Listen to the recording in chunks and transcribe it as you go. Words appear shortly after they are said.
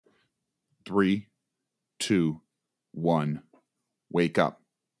3, 2, 1. Wake up.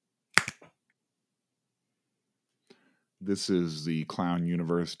 This is the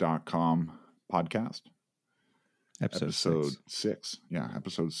clownuniverse.com podcast. Episode 6. Yeah,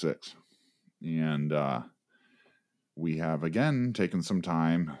 episode 6. And we have, again, taken some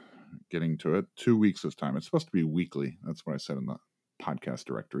time getting to it. 2 weeks this time. It's supposed to be weekly. That's what I said in the podcast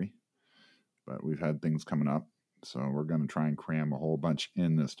directory. But we've had things coming up. So we're going to try and cram a whole bunch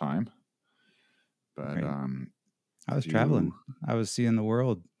in this time. But right. I was traveling. I was seeing the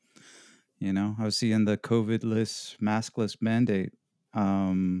world. You know, I was seeing the COVID-less, maskless mandate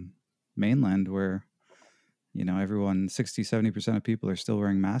mainland where, you know, everyone, 60, 70% of people are still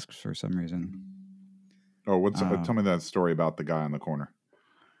wearing masks for some reason. Oh, tell me that story about the guy in the corner.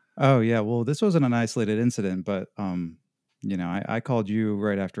 Oh, yeah. Well, this wasn't an isolated incident, but, you know, I called you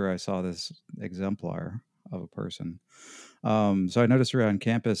right after I saw this exemplar of a person. So I noticed around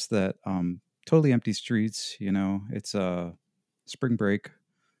campus that totally empty streets, you know, it's spring break.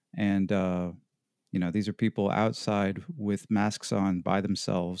 And, you know, these are people outside with masks on by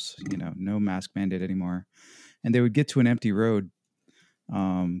themselves, you know, no mask mandate anymore. And they would get to an empty road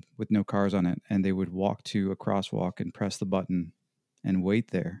with no cars on it. And they would walk to a crosswalk and press the button and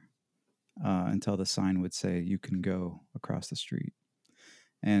wait there until the sign would say, you can go across the street.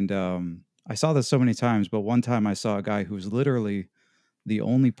 And I saw this so many times, but one time I saw a guy who was literally the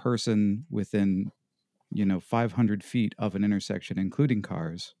only person within, you know, 500 feet of an intersection, including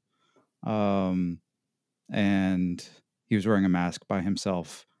cars. And he was wearing a mask by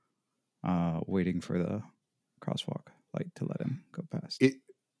himself, waiting for the crosswalk light to let him go past.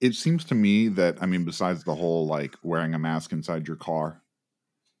 It seems to me that, I mean, besides the whole like wearing a mask inside your car,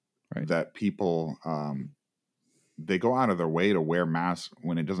 right, that people they go out of their way to wear masks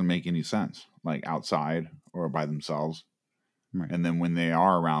when it doesn't make any sense, like outside or by themselves. Right. And then when they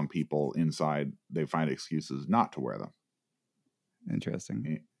are around people inside, they find excuses not to wear them.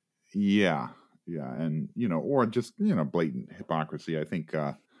 Interesting. Yeah. Yeah. And, you know, or just, you know, blatant hypocrisy. I think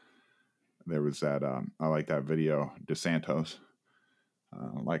there was that, I like that video, DeSantis,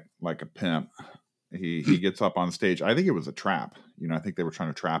 like a pimp. He gets up on stage. I think it was a trap. You know, I think they were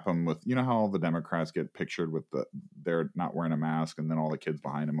trying to trap him with, you know, how all the Democrats get pictured with they're not wearing a mask and then all the kids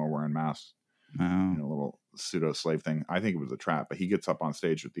behind him are wearing masks. Oh. You know, a little pseudo slave thing. I think it was a trap, but he gets up on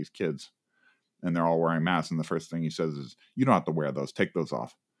stage with these kids and they're all wearing masks. And the first thing he says is, you don't have to wear those. Take those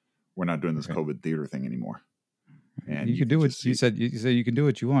off. We're not doing this COVID theater thing anymore. And you can do what you said. You say you can do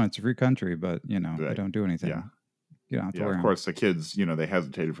what you want. It's a free country, but you know, you don't do anything. Yeah. You don't have to wear of course, the kids, you know, they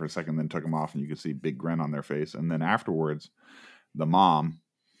hesitated for a second, then took them off, and you could see a big grin on their face. And then afterwards, the mom,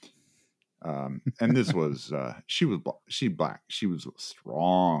 and this was she black. She was a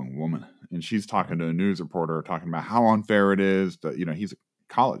strong woman, and she's talking to a news reporter, talking about how unfair it is. That, you know, he's a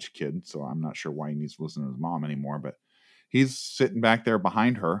college kid, so I'm not sure why he needs to listen to his mom anymore. But he's sitting back there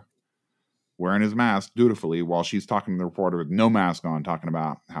behind her, wearing his mask dutifully while she's talking to the reporter with no mask on, talking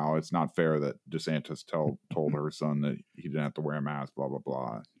about how it's not fair that DeSantis told her son that he didn't have to wear a mask, blah, blah,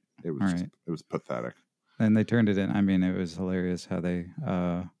 blah. It was it was pathetic. And they turned it in. I mean, it was hilarious how they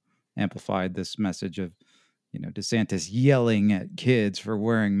amplified this message of, you know, DeSantis yelling at kids for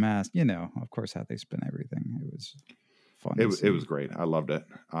wearing masks. You know, of course, how they spin everything. It was fun. It was great. I loved it.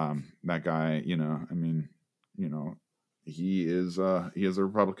 That guy, you know, I mean, you know, he is a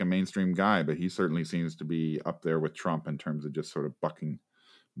Republican mainstream guy, but he certainly seems to be up there with Trump in terms of just sort of bucking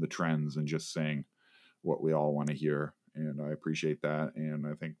the trends and just saying what we all want to hear. And I appreciate that. And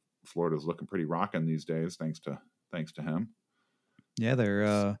I think Florida's looking pretty rocking these days, thanks to him. Yeah,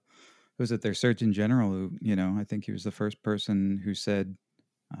 they're their Surgeon General who, you know, I think he was the first person who said,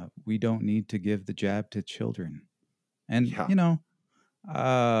 we don't need to give the jab to children. And, you know,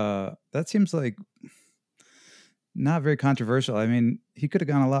 that seems like not very controversial. I mean, he could have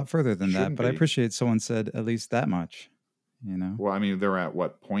gone a lot further than that, but I appreciate someone said at least that much, you know? Well, I mean, they're at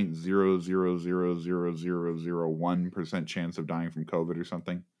what, 0.0000001% chance of dying from COVID or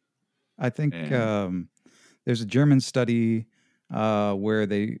something? I think there's a German study where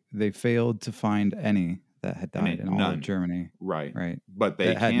they failed to find any that had died in all of Germany. Right. Right. But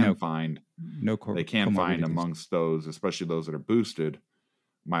they can find amongst those, especially those that are boosted,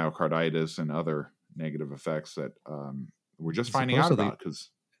 myocarditis and other negative effects that we're just finding out about.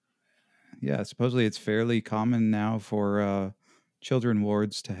 Yeah, supposedly it's fairly common now for children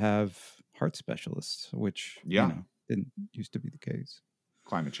wards to have heart specialists, which you know, didn't used to be the case.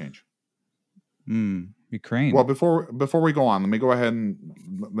 Climate change. Ukraine. Well, before we go on, let me go ahead and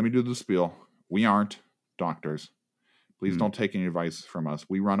let me do the spiel. We aren't doctors, Please don't take any advice from us.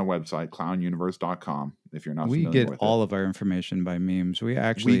 We run a website, clownuniverse.com, if you're not We familiar get with it. all of our information by memes. We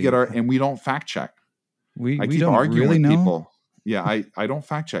And we don't fact check. I we keep don't arguing really with know. people. Yeah, I don't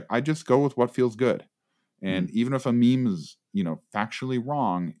fact check. I just go with what feels good. And even if a meme is, factually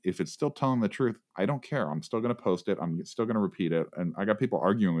wrong, if it's still telling the truth, I don't care. I'm still going to post it. I'm still going to repeat it. And I got people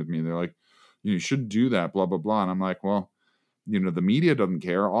arguing with me. They're like, you shouldn't do that, blah, blah, blah. And I'm like, well, the media doesn't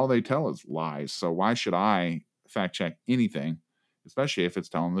care. All they tell is lies. So why should I fact check anything, especially if it's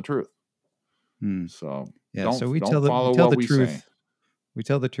telling the truth? So we don't follow what we truth. say. We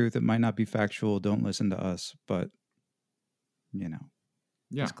tell the truth. It might not be factual. Don't listen to us, but yeah,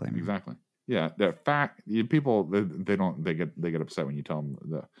 disclaimer. Exactly. Yeah, people they get upset when you tell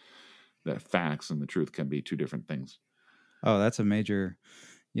them that facts and the truth can be two different things. Oh, that's a major.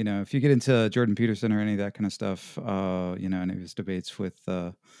 If you get into Jordan Peterson or any of that kind of stuff, any of his debates with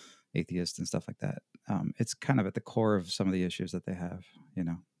atheists and stuff like that, it's kind of at the core of some of the issues that they have.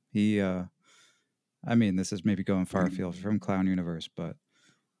 This is maybe going far afield from Clown Universe, but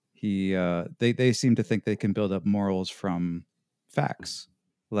they seem to think they can build up morals from facts.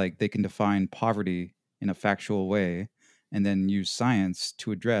 Like they can define poverty in a factual way and then use science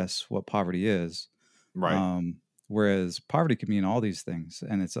to address what poverty is. Right. Whereas poverty can mean all these things,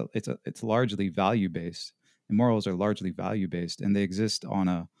 and it's largely value based, and morals are largely value based, and they exist on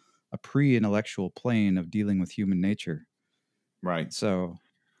a pre-intellectual plane of dealing with human nature. Right. So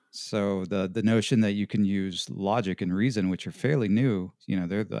the notion that you can use logic and reason, which are fairly new,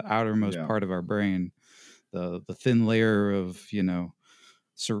 they're the outermost part of our brain, the thin layer of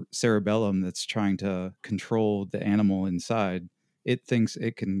cerebellum that's trying to control the animal inside. It thinks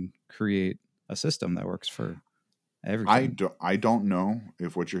it can create a system that works for everything. I don't know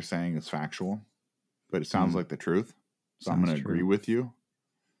if what you're saying is factual, but it sounds like the truth. So I'm going to agree with you,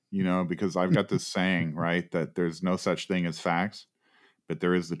 because I've got this saying, right, that there's no such thing as facts, but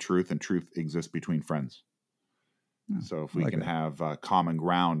there is the truth, and truth exists between friends. So if we can have common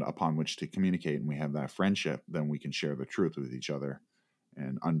ground upon which to communicate, and we have that friendship, then we can share the truth with each other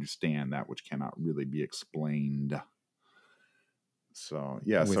and understand that which cannot really be explained. So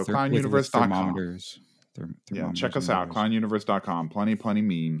so clownuniverse.com. Check us out, clownuniverse.com. Plenty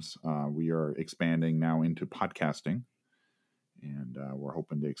memes. We are expanding now into podcasting, and we're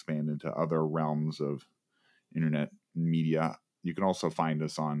hoping to expand into other realms of internet media. You can also find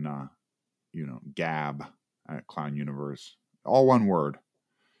us on, Gab at Clown Universe. All one word.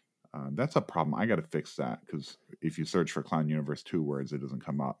 That's a problem. I got to fix that, because if you search for Clown Universe 2 words, it doesn't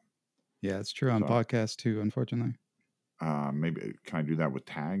come up. Yeah, it's true on podcast too, unfortunately. Maybe can I do that with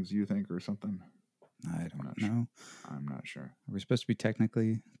tags, you think, or something? I don't know. I'm not sure. Are we supposed to be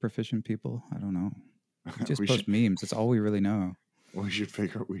technically proficient people? I don't know. We just post memes. That's all we really know. We should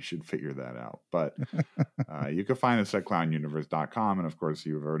figure that out. But you can find us at clownuniverse.com. And of course,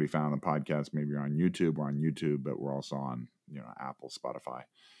 you've already found the podcast. Maybe you're on YouTube. We're on YouTube, but we're also on Apple, Spotify,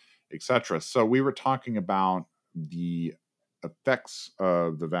 etc. So we were talking about the effects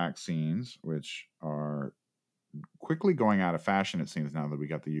of the vaccines, which are quickly going out of fashion, it seems, now that we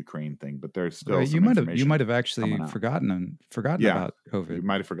got the Ukraine thing. But there's still some information. You might have actually forgotten about COVID. You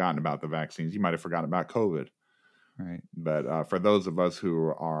might have forgotten about the vaccines. You might have forgotten about COVID. Right. But for those of us who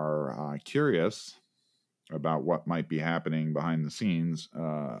are curious about what might be happening behind the scenes,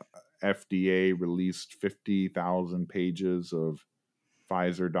 FDA released 50,000 pages of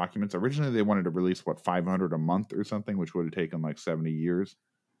Pfizer documents. Originally, they wanted to release 500 a month or something, which would have taken like 70 years.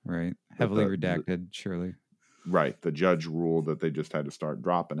 Right. Heavily redacted, surely. Right. The judge ruled that they just had to start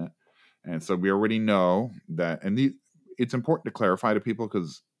dropping it. And so we already know that, and it's important to clarify to people,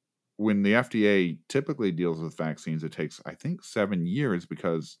 because when the FDA typically deals with vaccines, it takes, I think, 7 years,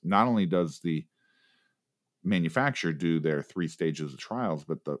 because not only does the manufacturer do their 3 stages of trials,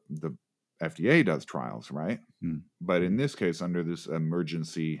 but the FDA does trials, right? But in this case, under this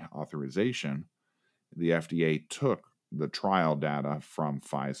emergency authorization, the FDA took the trial data from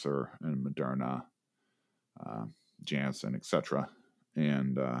Pfizer and Moderna, Janssen, etc.,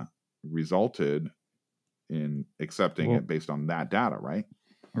 and resulted in accepting it based on that data, right?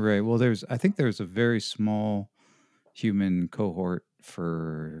 Right. Well, I think there's a very small human cohort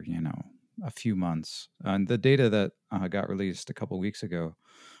for, a few months. And the data that got released a couple of weeks ago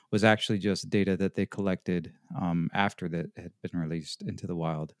was actually just data that they collected after that had been released into the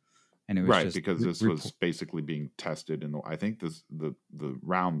wild. And it was right, because this was basically being tested in I think the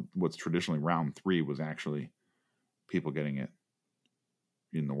round, what's traditionally round 3, was actually people getting it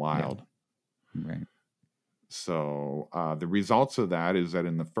in the wild. Yeah. Right. So the results of that is that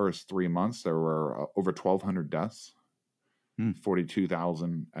in the first 3 months, there were over 1,200 deaths,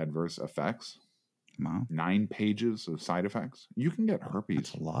 42,000 adverse effects. Wow, 9 pages of side effects. You can get that's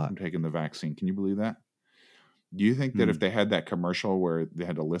herpes a lot. from taking the vaccine. Can you believe that? Do you think that if Hmm. they had that commercial where they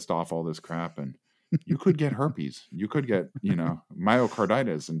had to list off all this crap and you could get herpes, you could get,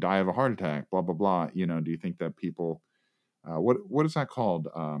 myocarditis and die of a heart attack, blah, blah, blah. Do you think that people, what is that called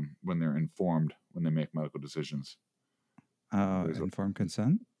when they're informed, when they make medical decisions? There's a Informed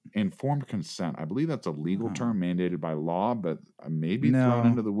consent? informed consent. I believe that's a legal Oh, term mandated by law, but maybe thrown no,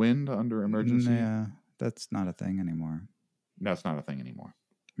 into the wind under emergency. nah, that's not a thing anymore. That's not a thing anymore.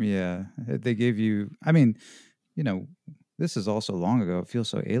 Yeah, they gave you. I mean, you know, this is also long ago. It feels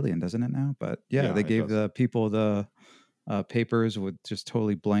so alien, doesn't it now? But yeah, Yeah, they it gave does. the people the papers with just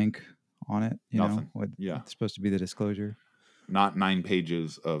totally blank on it. Nothing. What Yeah. it's supposed to be the disclosure. Not 9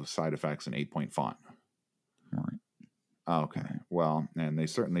 pages of side effects in 8-point font. Right. Okay. Right. Well, and they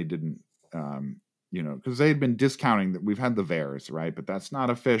certainly didn't, because they had been discounting that we've had the VAERS, right? But that's not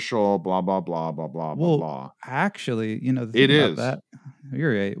official, blah, blah, blah, blah, blah, blah, Well, blah. actually, the It thing about is. that,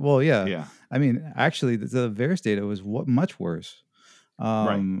 you're right. Well, yeah. Yeah. I mean, actually, the VAERS data was much worse.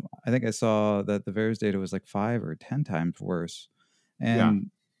 Right. I think I saw that the VAERS data was like 5 or 10 times worse. Yeah.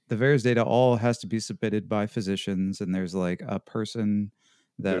 And the VAERS data all has to be submitted by physicians, and there's like a person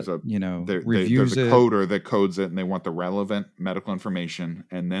that, There's there's a reviews it, coder that codes it, and they want the relevant medical information,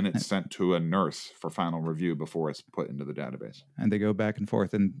 and then it's sent to a nurse for final review before it's put into the database. and they go back and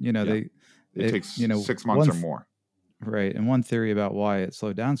forth. And, Yeah. they, It takes 6 months one, or more. right. And one theory about why it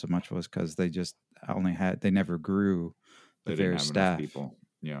slowed down so much was because they never grew the They didn't VAERS have enough staff. people.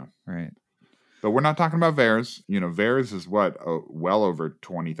 Yeah. Right. But we're not talking about VAERS. VAERS is what? Well over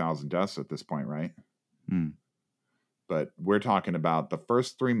 20,000 deaths at this point, right? Mm. But we're talking about the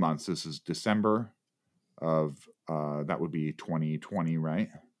first 3 months. This is December of, that would be 2020, right?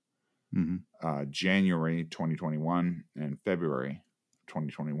 Mm-hmm. January 2021 and February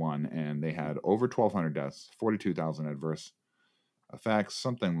 2021. And they had over 1,200 deaths, 42,000 adverse effects,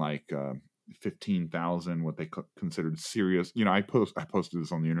 something like 15,000 what they considered serious. I posted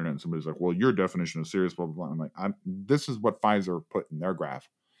this on the internet, and somebody's like, "Well, your definition of serious, blah blah blah." I'm like, this is what Pfizer put in their graph: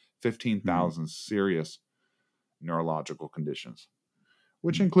 15,000 serious neurological conditions,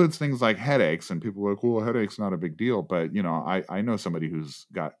 which Mm. includes things like headaches. And people are like, "Well, headaches not a big deal," but I know somebody who's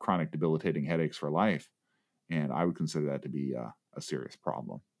got chronic debilitating headaches for life, and I would consider that to be a serious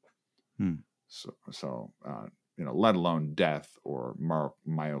problem. Mm. So let alone death or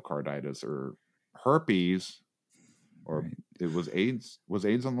myocarditis or herpes, or Right. it was AIDS. Was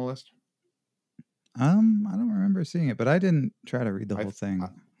AIDS on the list? I don't remember seeing it, but I didn't try to read the I whole th- thing.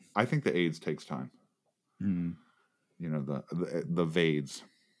 I think the AIDS takes time. Mm. The VAIDS,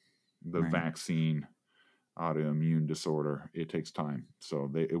 the Right. vaccine autoimmune disorder. It takes time,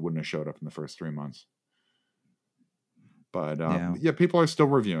 so it wouldn't have showed up in the first 3 months. But Yeah. yeah, people are still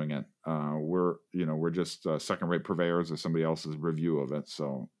reviewing it. We're just second-rate purveyors of somebody else's review of it.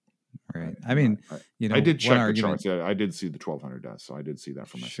 So, Right. I mean, I did one check the argument. charts. Yeah, I did see the 1,200 deaths, so I did see that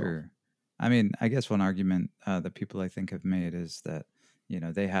for myself. Sure. I mean, I guess one argument that people I think have made is that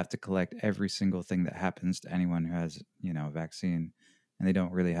they have to collect every single thing that happens to anyone who has a vaccine, and they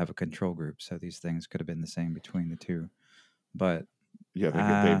don't really have a control group. So these things could have been the same between the two. But Yeah,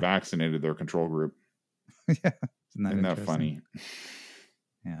 they vaccinated their control group. yeah, isn't that Isn't that interesting? funny?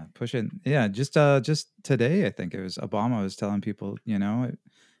 Yeah, pushing. Yeah, just today, I think it was Obama was telling people,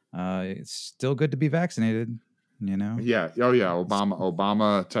 it's still good to be vaccinated. Yeah. Oh yeah.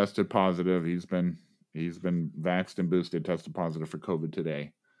 Obama tested positive. He's been vaxxed and boosted. Tested positive for COVID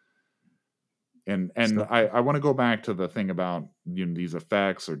today. And So, I want to go back to the thing about these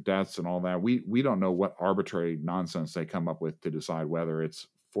effects or deaths and all that. We don't know what arbitrary nonsense they come up with to decide whether it's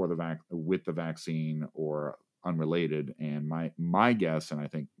for with the vaccine or unrelated. And my guess, and I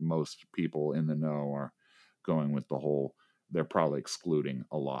think most people in the know are going with the whole. They're probably excluding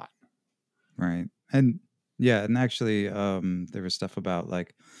a lot. right. And yeah, and actually, there was stuff about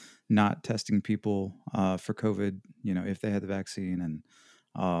like not testing people for COVID, if they had the vaccine, and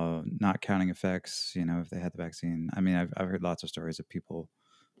not counting effects, if they had the vaccine. I mean, I've heard lots of stories of people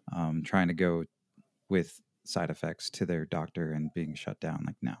trying to go with side effects to their doctor and being shut down.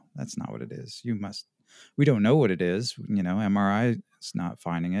 Like, no, that's not what it is. We don't know what it is. MRI is not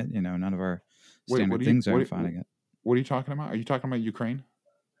finding it. None of our Wait, standard things aren't finding it. what are you talking about? Are you talking about Ukraine?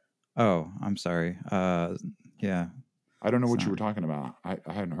 Oh, I'm sorry. Yeah. I don't know It's what you not were talking about. I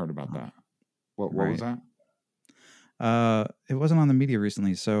hadn't heard about that. What was right. that? It wasn't on the media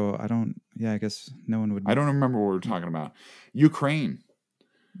recently, so I don't. Yeah, I guess no one would. I don't remember what we were talking about. Ukraine.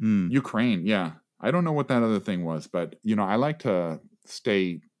 Ukraine. Yeah. I don't know what that other thing was, but I like to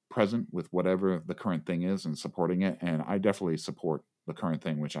stay present with whatever the current thing is and supporting it. And I definitely support the current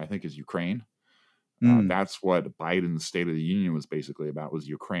thing, which I think is Ukraine. Mm. That's what Biden's State of the Union was basically about, was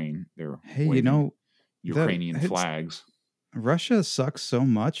Ukraine. They're Hey, waving that Ukrainian it's flags. Russia sucks so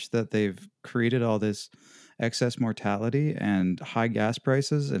much that they've created all this excess mortality and high gas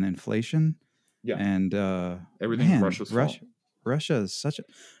prices and inflation. Yeah. And Everything's man, Russia's fault. Russia is such a.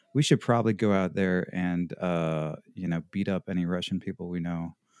 We should probably go out there and beat up any Russian people we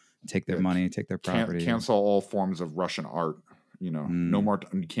know, take their money, take their property. Cancel all forms of Russian art. No Mm. more.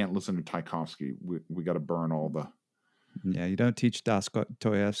 You can't listen to Tchaikovsky. We got to burn all the. Yeah, you don't teach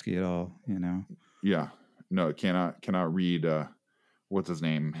Dostoevsky at all. Yeah, no, cannot read. What's his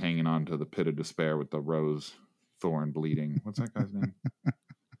name? Hanging on to the pit of despair with the rose thorn bleeding. What's that guy's name?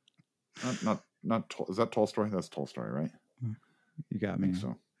 Not. Is that Tolstoy? That's Tolstoy, right? You got I me. think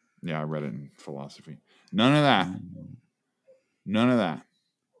so. Yeah, I read it in philosophy. None of that. None of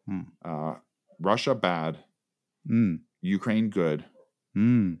that. Russia bad. Ukraine good.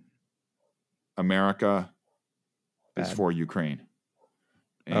 America bad. Is for Ukraine.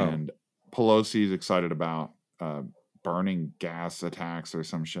 And Pelosi's excited about burning gas attacks or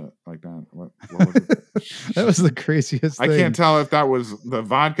some shit like that. What was it? That was the craziest thing. I can't tell if that was the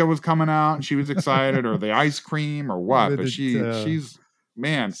vodka was coming out and she was excited, or the ice cream, or what. But she's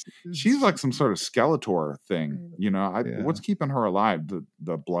like some sort of Skeletor thing. What's keeping her alive?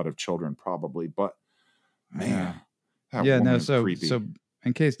 The blood of children, probably. But man, that woman is creepy. So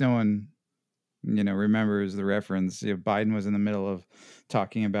in case no one remembers the reference, Biden was in the middle of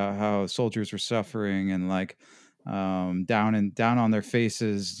talking about how soldiers were suffering and like down on their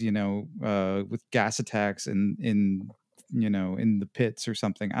faces, with gas attacks and in the pits or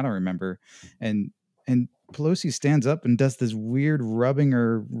something. I don't remember. And Pelosi stands up and does this weird rubbing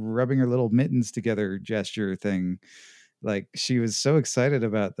her little mittens together gesture thing. Like she was so excited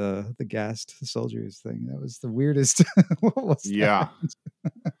about the gassed soldiers thing. That was the weirdest. What was that?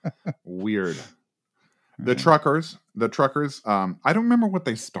 Weird. The truckers, I don't remember what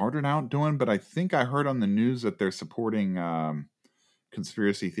they started out doing, but I think I heard on the news that they're supporting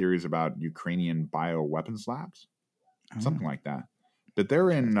conspiracy theories about Ukrainian bioweapons labs, something like that. But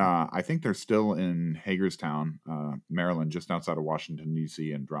they're in, I think they're still in Hagerstown, Maryland, just outside of Washington,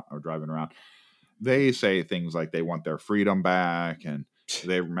 D.C., and are driving around. They say things like they want their freedom back, and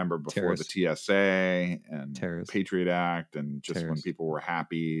they remember before the TSA and Patriot Act, and just when people were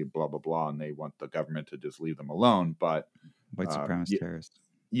happy, blah, blah, blah, and they want the government to just leave them alone. But white supremacist terrorists.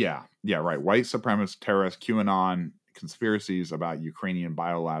 Yeah, right. White supremacist terrorists, QAnon, conspiracies about Ukrainian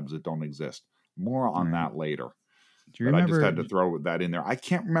biolabs that don't exist. More on that later. Do you remember? I just had to throw that in there. I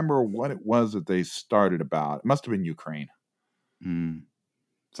can't remember what it was that they started about. It must have been Ukraine.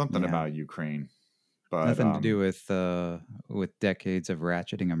 Something about Ukraine. But, nothing to do with decades of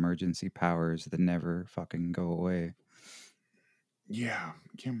ratcheting emergency powers that never fucking go away. Yeah,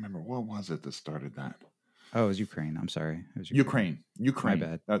 I can't remember. What was it that started that? Oh, it was Ukraine. I'm sorry. It was Ukraine. My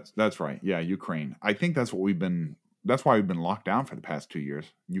bad. That's right. Yeah, Ukraine. I think that's what that's why we've been locked down for the past 2 years.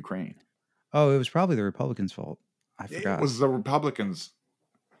 Ukraine. Oh, it was probably the Republicans' fault. I forgot. It was the Republicans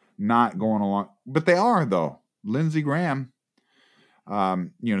not going along, but they are, though. Lindsey Graham,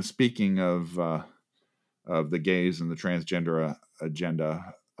 speaking of the gays and the transgender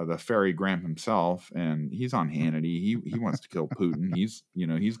agenda, the fairy Graham himself, and he's on Hannity. He wants to kill Putin. He's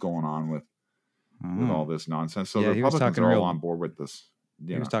going on with all this nonsense. So the Republicans are all on board with this.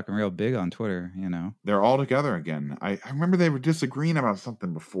 He was talking real big on Twitter. They're all together again. I remember they were disagreeing about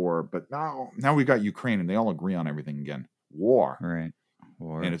something before, but now we got Ukraine, and they all agree on everything again. War, right?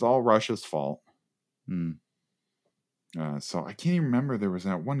 War, and it's all Russia's fault. So I can't even remember. There was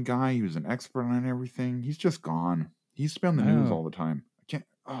that one guy. He was an expert on everything. He's just gone. He used to be on the news all the time. I can't.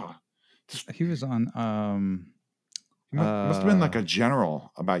 He was on. He must have been like a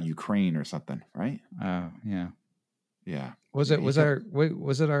general about Ukraine or something, right? Oh yeah. Yeah. Was it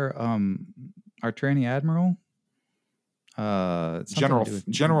our trainee admiral? General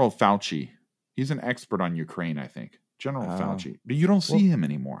Fauci. He's an expert on Ukraine, I think. General Fauci. But you don't see him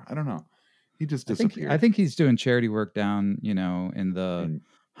anymore. I don't know. He just disappeared. I think he's doing charity work down, in the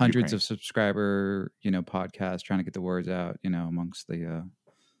hundreds of subscriber, podcasts, trying to get the words out, amongst the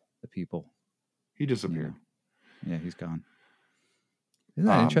people. He disappeared. Yeah, he's gone. Isn't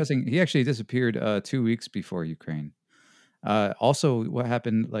that interesting? He actually disappeared 2 weeks before Ukraine. Also, what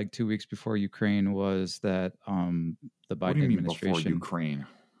happened like 2 weeks before Ukraine was that the Biden administration. Before Ukraine?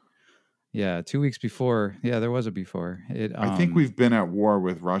 Yeah, 2 weeks before. Yeah, there was a before. I think we've been at war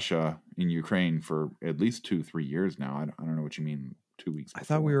with Russia in Ukraine for at least 2-3 years now. I don't know what you mean 2 weeks before. I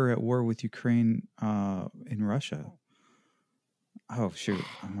thought we were at war with Ukraine in Russia. Oh shoot!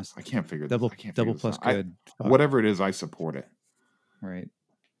 I can't figure double this. double plus good. Whatever it is, I support it. Right.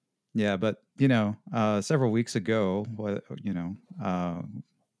 Yeah, but several weeks ago,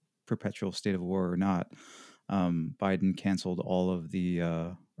 perpetual state of war or not, Biden canceled all of the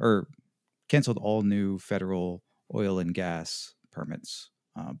or canceled all new federal oil and gas permits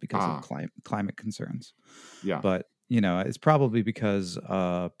because of Ah, climate concerns. yeah. But it's probably because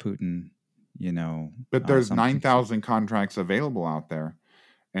Putin, But there's something. 9,000 contracts available out there.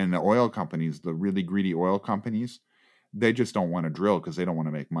 And the oil companies, the really greedy oil companies, they just don't want to drill because they don't want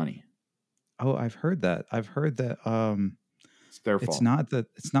to make money. Oh, I've heard that. I've heard that. It's their It's fault.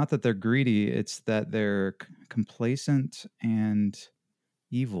 not that they're greedy. It's that they're complacent and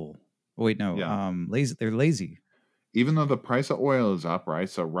evil. Wait, no. Yeah. Lazy. They're lazy. Even though the price of oil is up, right?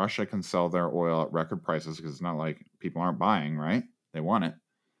 So Russia can sell their oil at record prices because it's not like people aren't buying, right? They want it.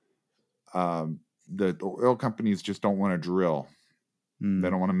 The oil companies just don't want to drill. They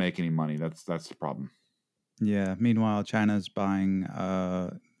Mm, don't want to make any money. That's the problem. yeah. Meanwhile, China's buying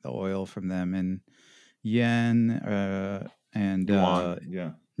the oil from them in yen and Yuan,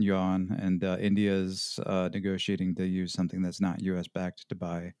 yeah. yuan, and India's negotiating to use something that's not U.S. backed to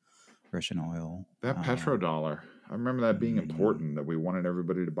buy Russian oil. That petrodollar. I remember that being Mm, important, that we wanted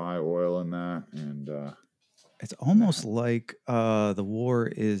everybody to buy oil and that. it's Nah, almost like the war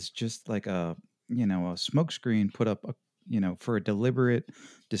is just like a smokescreen put up for a deliberate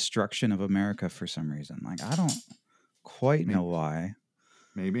destruction of America for some reason. Like I don't quite know maybe, why.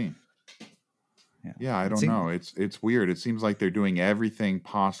 maybe. Yeah, Yeah, I it don't seems. know. It's weird. It seems like they're doing everything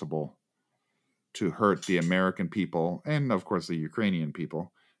possible to hurt the American people and, of course, the Ukrainian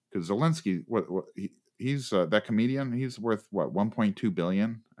people. Because Zelensky, he's that comedian. He's worth what 1.2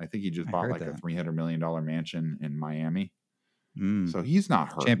 billion. I think he just I bought heard like a that. $300 million mansion in Miami. Mm, So he's not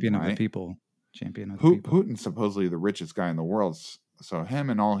hurting, champion of the right? people. Champion of the people. Putin's supposedly the richest guy in the world, so him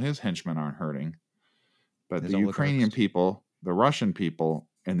and all his henchmen aren't hurting. But His the oligarchs. Ukrainian people, the Russian people,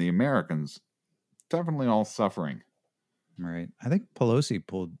 and the Americans definitely all suffering. Right. I think Pelosi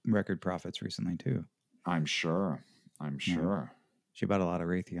pulled record profits recently too. I'm sure. I'm Yeah. sure. She bought a lot of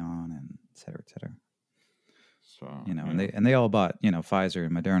Raytheon and et cetera, et cetera. So And they all bought, Pfizer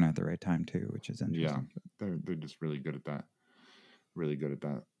and Moderna at the right time too, which is yeah, interesting. they're just really good at that. Really good at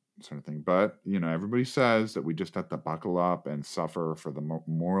that sort of thing. But everybody says that we just have to buckle up and suffer for the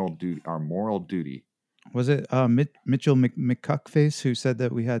moral duty, our moral duty. Was it Mitchell McCuckface who said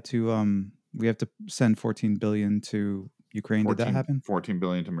that we have to send 14 billion to Ukraine? Did that 14, happen? 14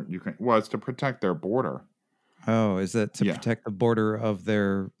 billion to Ukraine. Well, it's to protect their border. Oh, is that to Yeah, protect the border of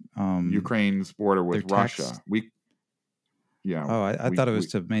Ukraine's border their with tax? Russia. Yeah, Oh, I thought it was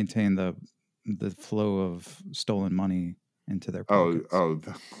we to maintain the flow of stolen money into their oh pockets. oh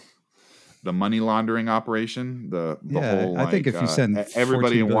the money laundering operation, the Yeah, whole I think like if you send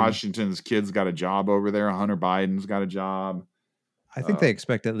everybody 14 in billion, Washington's kids got a job over there. Hunter Biden's got a job. I think Uh, they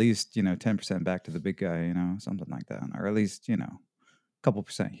expect at least 10% back to the big guy, something like that, or at least a couple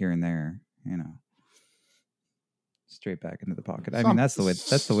percent here and there, straight back into the pocket. I mean, some that's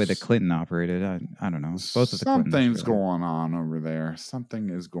the way that Clinton operated. I don't know. Both of the Clintons something's really. going on over there. Something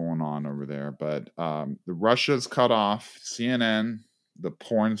is going on over there. But the Russia's cut off CNN, the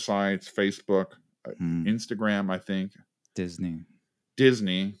porn sites, Facebook, uh, Hmm. Instagram. I think Disney.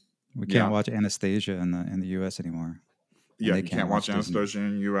 Disney. We can't Yeah, watch Anastasia in the U.S. anymore, and yeah. they You can't can't watch watch Disney. Anastasia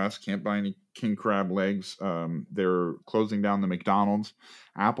in the U.S. Can't buy any king crab legs. They're closing down the McDonald's.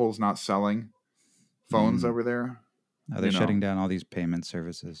 Apple's not selling phones Mm. over there. Now they're You know, shutting down all these payment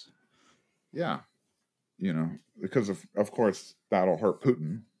services. yeah. Because of course that'll hurt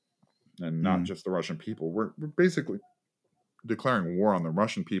Putin and not Mm. just the Russian people. We're basically declaring war on the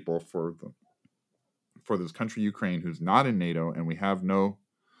Russian people for this country Ukraine who's not in NATO and we have no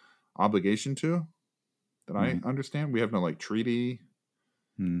obligation to that I Right. understand. We have no like treaty,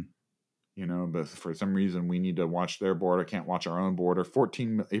 Mm. but for some reason we need to watch their border, can't watch our own border.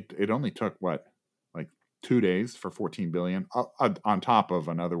 14 it only took what like 2 days for 14 billion on top of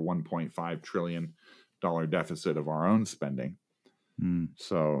another 1.5 trillion dollar deficit of our own spending. Mm.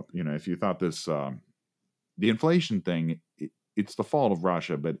 So, if you thought the inflation thing, it's the fault of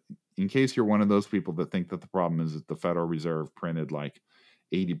Russia. But in case you're one of those people that think that the problem is that the Federal Reserve printed like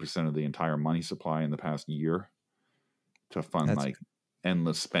 80% of the entire money supply in the past year to fund That's like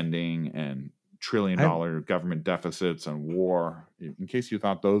endless spending and trillion I dollar government deficits and war, in case you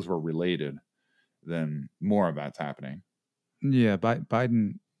thought those were related, then more of that's happening. Yeah,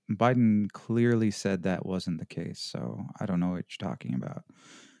 Biden clearly said that wasn't the case. So I don't know what you're talking about.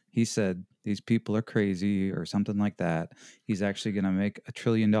 He said these people are crazy or something like that. He's actually going to make $1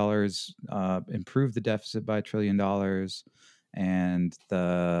 trillion, improve the deficit by $1 trillion, and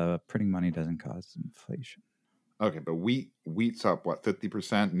the printing money doesn't cause inflation. Okay, but wheat's up what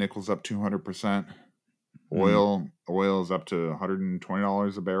 50%, nickel's up 200%, Mm, oil's up to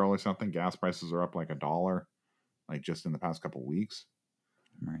 $120 a barrel or something. Gas prices are up like $1, like just in the past couple weeks.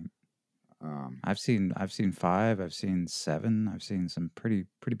 right. Um, I've seen 5, I've seen 7, I've seen some pretty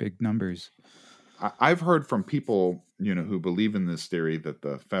big numbers. I've heard from people, who believe in this theory that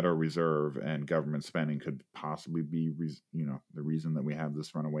the Federal Reserve and government spending could possibly be, the reason that we have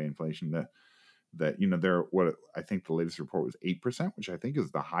this runaway inflation. They're what I think the latest report was 8%, which I think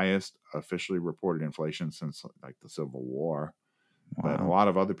is the highest officially reported inflation since like the Civil War. But a Wow. lot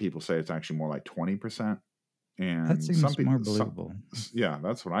of other people say it's actually more like 20%. That And some seems more people, believable. yeah,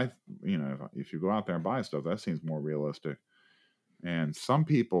 that's what if you go out there and buy stuff, that seems more realistic. And some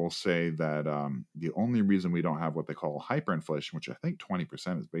people say that the only reason we don't have what they call hyperinflation, which I think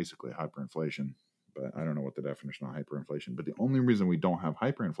 20% is basically hyperinflation, but I don't know what the definition of hyperinflation, but the only reason we don't have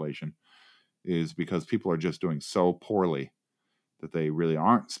hyperinflation is because people are just doing so poorly that they really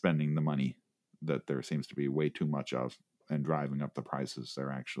aren't spending the money that there seems to be way too much of and driving up the prices.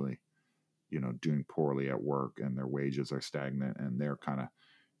 They're actually, doing poorly at work and their wages are stagnant and they're kind of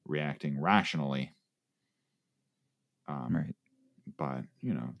reacting rationally. Um, Right. but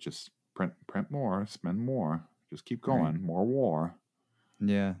just print more, spend more, just keep Right. going, more war.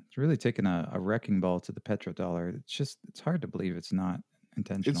 Yeah, it's really taken a wrecking ball to the petrodollar. It's hard to believe it's not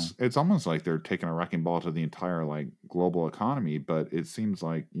intentional. It's almost like they're taking a wrecking ball to the entire like global economy, but it seems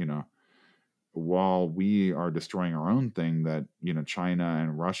like while we are destroying our own thing, that China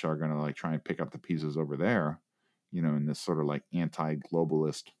and Russia are going to like try and pick up the pieces over there, in this sort of like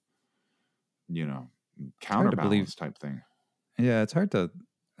anti-globalist, you know It's hard to believe. counterbalance type thing. Yeah, it's hard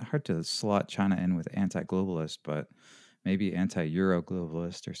to slot China in with anti-globalist, but maybe anti-Euro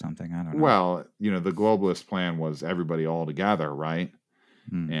globalist or something. I don't know. Well, the globalist plan was everybody all together, right?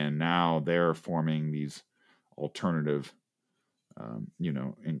 Mm, And now they're forming these alternative,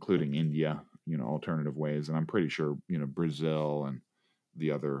 including India, alternative ways. And I'm pretty sure, Brazil and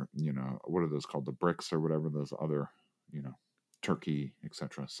the other, what are those called? The BRICS or whatever, those other, you know, Turkey,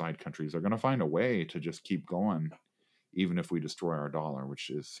 etc., side countries are going to find a way to just keep going, even if we destroy our dollar,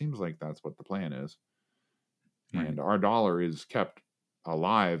 seems like that's what the plan is. right. And our dollar is kept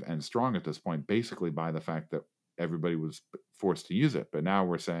alive and strong at this point, basically by the fact that everybody was forced to use it. But now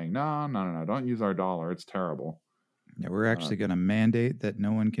we're saying, no, no, no, no, don't use our dollar. It's terrible. Yeah, we're Uh, actually going to mandate that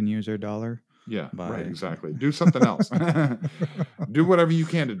no one can use our dollar yeah, right, by exactly. Do something else. Do whatever you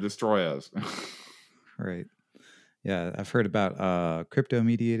can to destroy us. right. Yeah, I've heard about crypto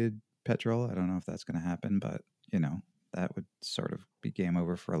mediated petrol. I don't know if that's going to happen, but that would sort of be game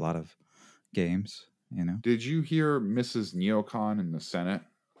over for a lot of games. Did you hear Mrs. Neocon in the Senate?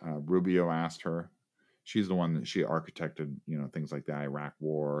 Rubio asked her. She's the one that she architected, things like the Iraq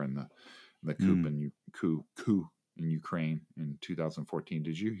War and the Mm. coup in Ukraine in 2014.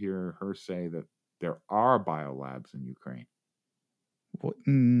 Did you hear her say that there are biolabs in Ukraine?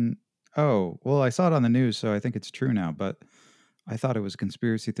 Oh, well, I saw it on the news, so I think it's true now. But I thought it was a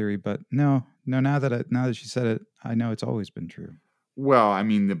conspiracy theory. But no, no. Now that she said it, I know it's always been true. Well, I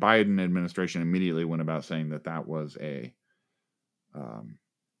mean, the Biden administration immediately went about saying that that was a um,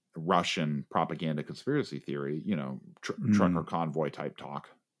 Russian propaganda conspiracy theory, trucker Mm. convoy type talk.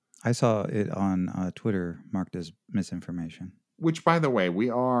 I saw it on Twitter marked as misinformation. Which, by the way, we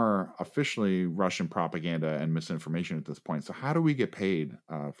are officially Russian propaganda and misinformation at this point. So, how do we get paid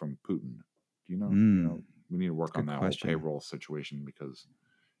from Putin? Do you know? Mm. We need to work on Good that whole question. payroll situation because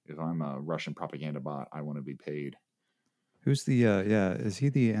if I'm a Russian propaganda bot, I want to be paid Who's the yeah? Is he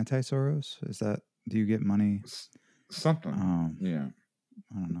the anti-Soros? Is that do you get money? Something. Um, Yeah,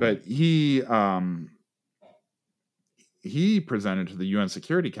 I don't know. but he presented to the UN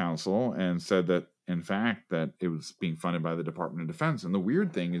Security Council and said that in fact that it was being funded by the Department of Defense. And the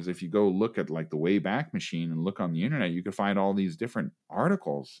weird thing is if you go look at like the Wayback Machine and look on the internet, you can find all these different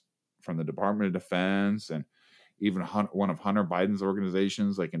articles from the Department of Defense and even one of Hunter Biden's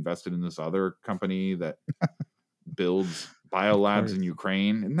organizations like invested in this other company that builds Of biolabs in course,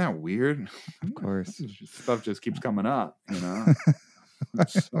 Ukraine. Isn't that weird? of course. Stuff just keeps coming up.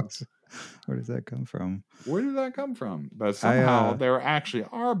 So Where does that come from? where did that come from? But I somehow there actually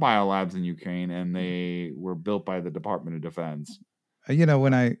are biolabs in Ukraine, and they were built by the Department of Defense.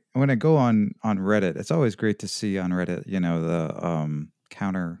 when I go on Reddit, it's always great to see on Reddit, the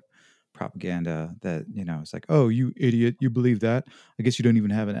counter propaganda that, it's like, "Oh, you idiot, you believe that? I guess you don't even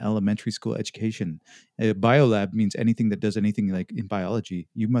have an elementary school education. A biolab means anything that does anything like in biology.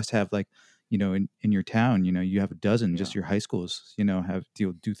 You must have like, in your town, you have a dozen, Yeah, just your high schools, have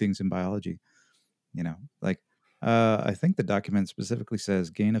do things in biology, like I think the document specifically says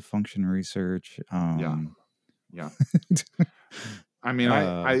gain of function research, yeah. Yeah. I mean,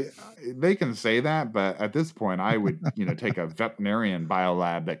 uh, they can say that, but at this point, I would, take a veterinarian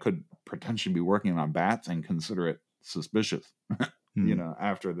biolab that could potentially be working on bats and consider it suspicious. hmm.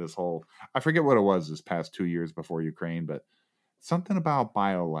 After this whole, I forget what it was this past 2 years before Ukraine, but something about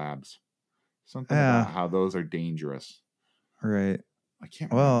biolabs, something Yeah, about how those are dangerous. right. I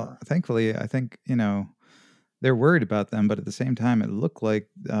can't Well, remember. thankfully, I think they're worried about them, but at the same time, it looked like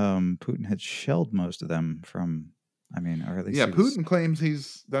Putin had shelled most of them from. I mean, or at least Yeah, he was. Putin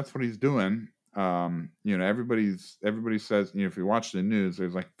claims that's what he's doing. Everybody says, if you watch the news,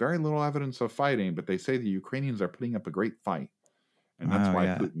 there's like very little evidence of fighting, but they say the Ukrainians are putting up a great fight, and that's Oh why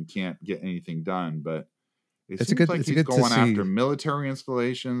yeah, Putin can't get anything done. But it it's a seems good. like It's a he's good to going after see. military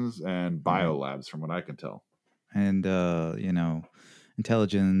installations and Right. biolabs, from what I can tell. And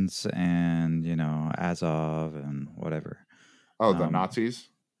intelligence and Azov and whatever. Oh, the Um, Nazis.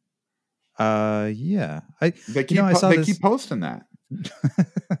 yeah, I They you know keep I saw they this. keep posting that.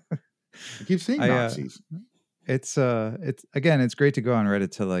 I keep seeing I Nazis. it's again, it's great to go on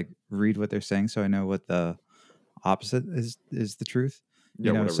Reddit to like read what they're saying, so I know what the opposite is the truth.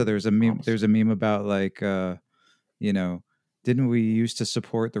 Yeah, So whatever the there's a meme. opposite. There's a meme about like you know, didn't we used to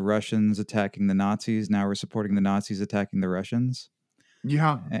support the Russians attacking the Nazis? Now we're supporting the Nazis attacking the Russians.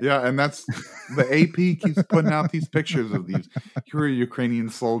 Yeah, Eh, yeah, and that's the AP keeps putting out these pictures of these here are Ukrainian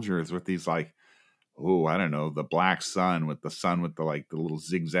soldiers with these like, oh, I don't know, the black sun with the like the little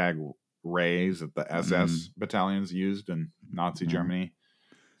zigzag rays that the SS mm, battalions used in Nazi yeah, Germany.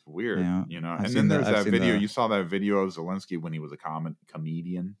 It's weird, yeah. And then there's I've that seen video. the. You saw that video of Zelensky when he was a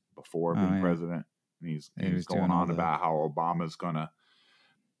comedian before Oh being yeah, president, and he he's was going doing all on the about how Obama's gonna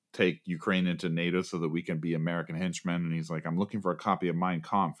take Ukraine into NATO so that we can be American henchmen. And he's like, I'm looking for a copy of Mein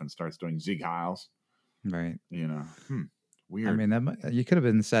Kampf, and starts doing Sieg Heils. right. I Weird. mean, you could have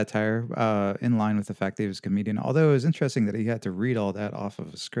been satire in line with the fact that he was a comedian. Although it was interesting that he had to read all that off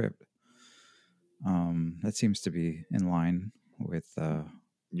of a script. That seems to be in line with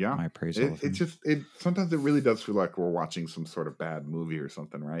Yeah. my appraisal of It's him. just, sometimes it really does feel like we're watching some sort of bad movie or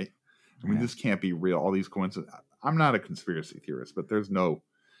something, right? I mean, Yeah, this can't be real. All these coincidences. I'm not a conspiracy theorist, but there's no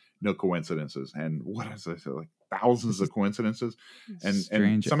coincidences. And what is this? Like thousands this of is coincidences. And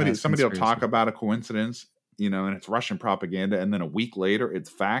strange as somebody will talk conspiracy. about a coincidence, and it's Russian propaganda, and then a week later it's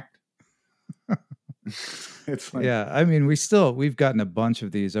fact. It's like, Yeah, I mean, we've gotten a bunch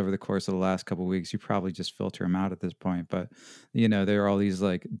of these over the course of the last couple of weeks. You probably just filter them out at this point, but there are all these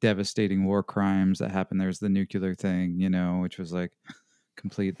like devastating war crimes that happen. There's the nuclear thing, which was like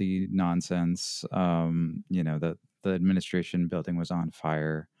completely nonsense. The administration building was on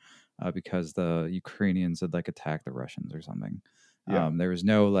fire because the Ukrainians had like attacked the Russians or something. yeah, There was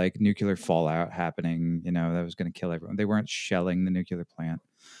no like nuclear fallout happening, that was going to kill everyone. They weren't shelling the nuclear plant.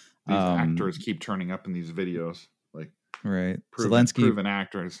 these actors Um, keep turning up in these videos, like right. proven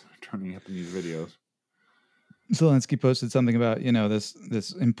actors turning up in these videos. Zelensky posted something about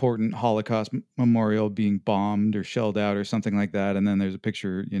this important Holocaust memorial being bombed or shelled out or something like that, and then there's a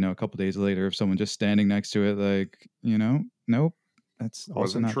picture a couple days later of someone just standing next to it, like nope, that's also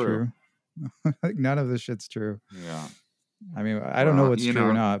Wasn't not true. true. Like none of this shit's true. Yeah. I mean, I don't know Well, what's true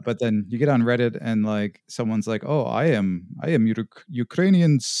or not, but then you get on Reddit and like someone's like, "Oh, I am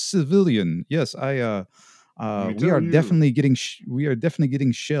Ukrainian civilian. Yes, let me we tell are you, definitely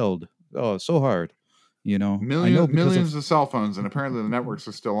getting shelled. Oh, so hard. I know because of millions of cell phones, and apparently the networks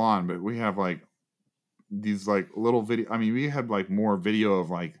are still on, but we have like these like little video. I mean, we had like more video of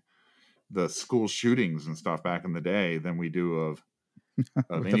like the school shootings and stuff back in the day than we do of with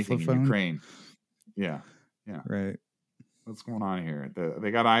the anything flip in phone, Ukraine. Yeah, yeah. right? What's going on here?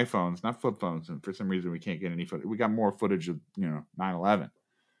 They got iPhones, not flip phones, and for some reason we can't get any footage. We got more footage of 9/11.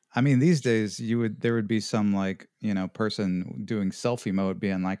 I mean, these days there would be some like person doing selfie mode,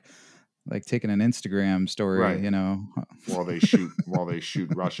 being like taking an Instagram story, Right. While they shoot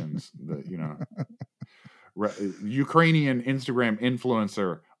Russians. Ukrainian Instagram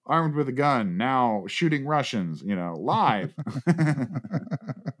influencer armed with a gun now shooting Russians. Live.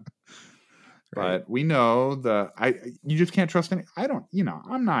 right? But we know you just can't trust any. I don't.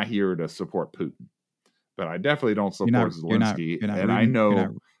 I'm not here to support Putin, but I definitely don't You're not support Zelensky. you're not And I rooting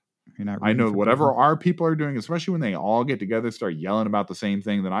know you're not I rooting know for whatever Putin. our people are doing, especially when they all get together, start yelling about the same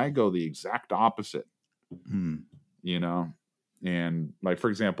thing, then I go the exact opposite, Hmm. you know? And like, for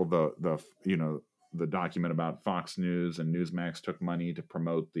example, the document about Fox News and Newsmax took money to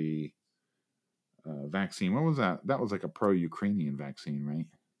promote the vaccine. What was that? That was like a pro-Ukrainian vaccine, right?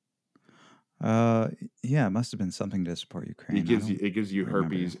 Uh, yeah, it must have been something to support It Ukraine. I gives you don't it gives you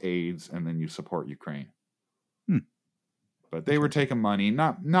remember. herpes, AIDS, and then you support Ukraine. Hmm. But they were Interesting. taking money,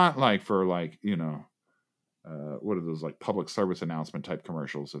 not like for like, what are those, like, public service announcement type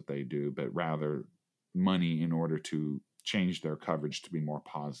commercials that they do, but rather money in order to change their coverage to be more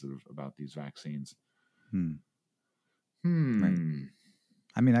positive about these vaccines. Hmm. Right. Hmm.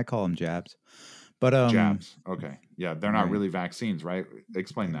 I mean, I call them jabs, but Jabs. Okay. Yeah, they're not right. really vaccines, right?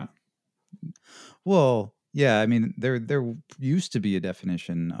 Explain that. Well, yeah, I mean, there used to be a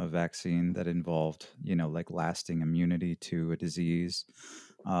definition of vaccine that involved, like lasting immunity to a disease.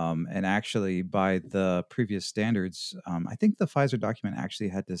 And actually, by the previous standards, I think the Pfizer document actually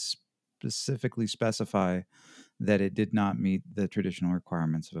had to specifically specify that it did not meet the traditional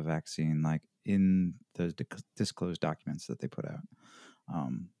requirements of a vaccine, like in the disclosed documents that they put out.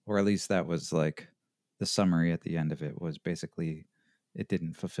 Or at least that was like the summary at the end of it was basically it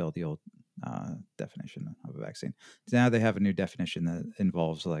didn't fulfill the old definition of a vaccine. So now they have a new definition that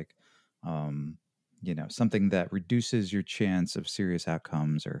involves like, something that reduces your chance of serious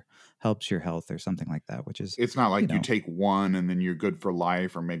outcomes or helps your health or something like that, which is, It's not you like you know, take one and then you're good for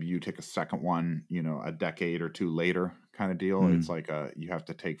life, or maybe you take a second one, a decade or two later kind of deal. It's mm, like you have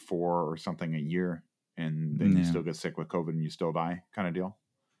to take 4 or something a year, and then you yeah, still get sick with COVID and you still die kind of deal.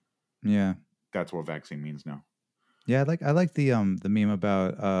 yeah. That's what vaccine means now. Yeah, I like the meme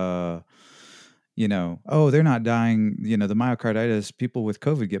about oh, they're not dying, the myocarditis, people with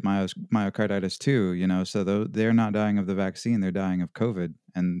COVID get myocarditis too, so they're not dying of the vaccine, they're dying of COVID.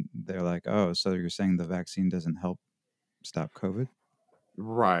 And they're like, "Oh, so you're saying the vaccine doesn't help stop COVID?"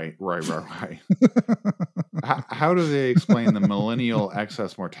 Right, right, right, right. How do they explain the millennial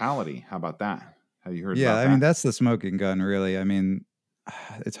excess mortality? How about that? Have you heard Yeah, about I mean, that? that's the smoking gun, really. I mean,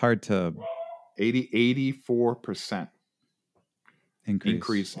 it's hard to 84% increase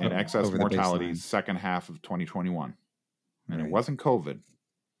increase in excess over the mortality baseline. second half of 2021. And it Right. wasn't COVID.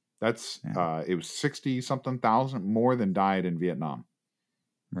 That's Yeah. it was 60 something thousand more than died in Vietnam.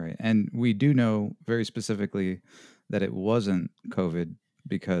 Right. And we do know very specifically that it wasn't COVID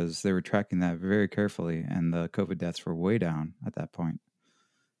because they were tracking that very carefully and the COVID deaths were way down at that point,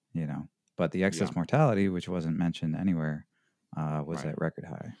 you know. But the Yeah, excess mortality, which wasn't mentioned anywhere, was right. at record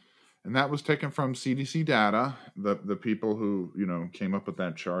high. And that was taken from CDC data. The people who came up with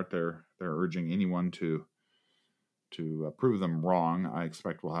that chart, they're urging anyone to prove them wrong. I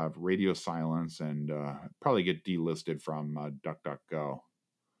expect we'll have radio silence and probably get delisted from DuckDuckGo.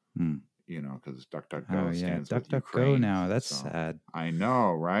 Hmm. Because Oh, DuckDuckGo yeah. stands with DuckDuckGo Ukraine. now. That's So sad. I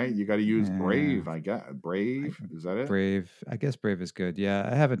know, right? You got to use Yeah. Brave. I get I, Brave. Is that it? Brave. I guess Brave is good. Yeah.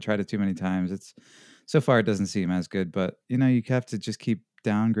 I haven't tried it too many times. It's so far it doesn't seem as good, but you have to just keep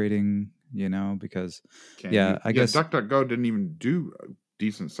downgrading, because Can yeah, you? I Yeah, guess DuckDuckGo didn't even do a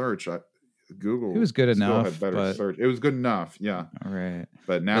decent search. it Google was good still had enough, better but search. It was good enough, yeah. right.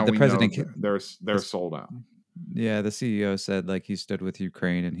 But now But the we know president, that they're this, sold out. yeah, the CEO said like he stood with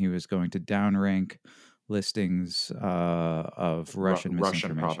Ukraine and he was going to downrank listings of Russian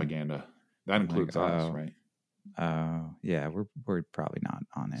Russian misinformation. propaganda. That I'm like, includes us, right? yeah, we're probably not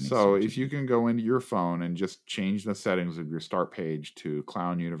on any So search if you engine. can go into your phone and just change the settings of your start page to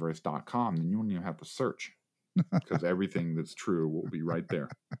clownuniverse.com, then you won't even have to search, because everything that's true will be right there.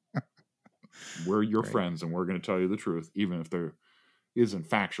 We're your Right, friends and we're going to tell you the truth, even if there isn't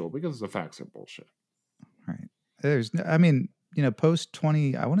factual, because the facts are bullshit. right. I mean, post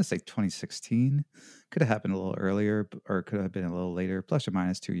 20, I want to say 2016 could have happened a little earlier, or it could have been a little later, plus or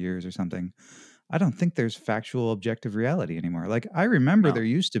minus 2 years or something. I don't think there's factual objective reality anymore. Like I remember there No,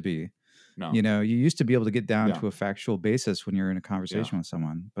 used to be. no. You used to be able to get down Yeah, to a factual basis when you're in a yeah. conversation with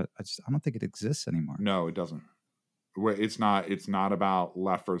someone, but I don't think it exists anymore. No, it doesn't. It's not about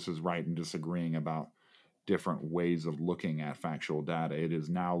left versus right and disagreeing about different ways of looking at factual data. It is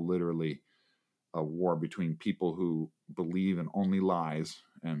now literally a war between people who believe in only lies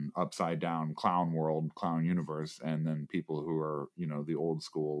and upside down clown world, clown universe, and then people who are, the old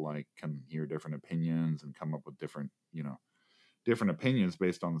school, like, can hear different opinions and come up with different opinions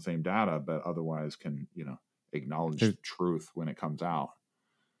based on the same data, but otherwise can, There, acknowledge truth when it comes out.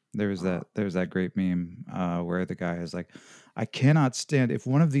 there's that great meme where the guy is like, I cannot stand if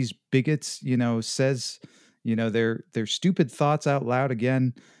one of these bigots, says, their stupid thoughts out loud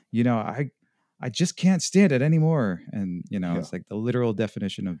again. I just can't stand it anymore. And Yeah. it's like the literal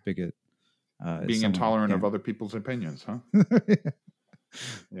definition of bigot is Being someone who intolerant of can't. other people's opinions, huh?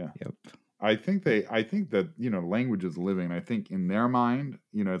 Yeah. Yep. I think that, language is living. I think in their mind,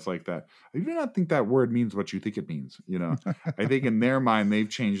 it's like that. I do not think that word means what you think it means. I think in their mind, they've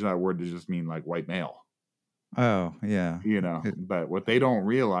changed that word to just mean like white male, Oh yeah. but what they don't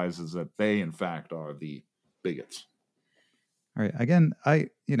realize is that they, in fact, are the bigots. All right. Again, I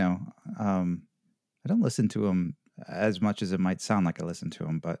don't listen to him as much as it might sound like I listen to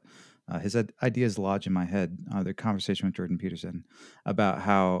him, but his ideas lodge in my head. The conversation with Jordan Peterson about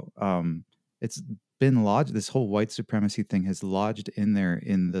how it's been lodged, this whole white supremacy thing has lodged in there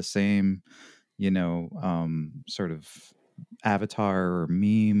in the same, sort of avatar or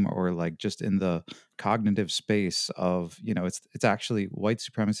meme, or like just in the cognitive space of, it's actually, white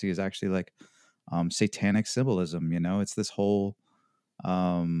supremacy is actually like satanic symbolism. It's this whole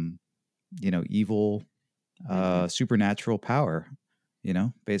um evil Hmm. supernatural power,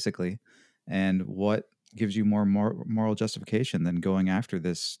 basically. And what gives you more moral justification than going after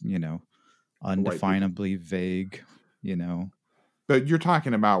this, The white people. undefinably vague, you know But you're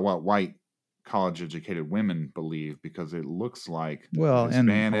talking about what white college educated women believe, because it looks like the well, and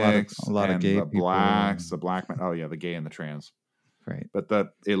a Hispanics lot of and gay the people, blacks, the black men. Oh yeah, the gay and the trans. right? But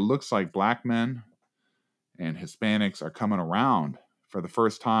that it looks like black men and Hispanics are coming around for the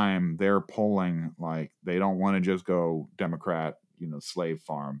first time. They're polling like they don't want to just go Democrat, slave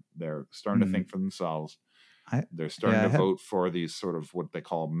farm. They're starting to Mm, think for themselves. I They're starting yeah, I to have vote for these sort of what they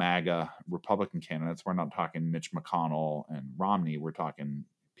call MAGA Republican candidates. We're not talking Mitch McConnell and Romney. We're talking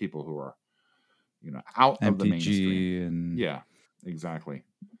people who are, out of the mainstream. MTG and Yeah, exactly.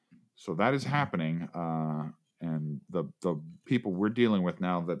 So that is yeah. happening, and the people we're dealing with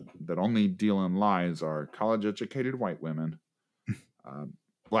now that only deal in lies are college educated white women, uh,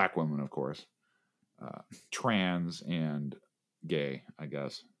 black women, of course, uh, trans and gay, I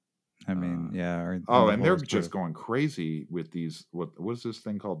guess. I Uh, mean, yeah, and oh, the and they're whole sort just of. going crazy with these. What's this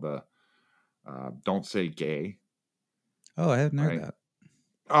thing called, the "Don't Say Gay"? Oh, I hadn't heard Right? that.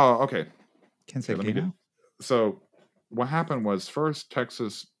 Oh, okay. Can't Okay, say let me gay get. now. So what happened was, first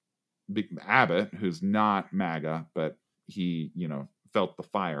Texas Abbott, who's not MAGA, but he, felt the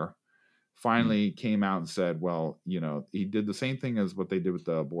fire, Mm. finally came out and said, well, he did the same thing as what they did with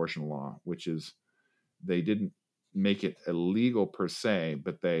the abortion law, which is they didn't make it illegal per se,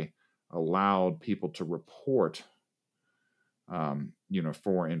 but they allowed people to report,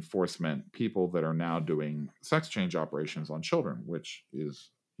 for enforcement, people that are now doing sex change operations on children, which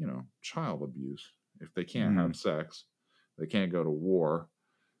is, child abuse. If they can't Mm. have sex, they can't go to war,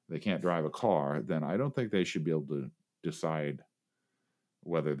 they can't drive a car, then I don't think they should be able to decide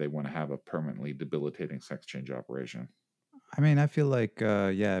whether they want to have a permanently debilitating sex change operation. I mean, I feel like,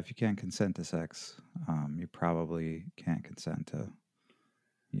 yeah, if you can't consent to sex, you probably can't consent to,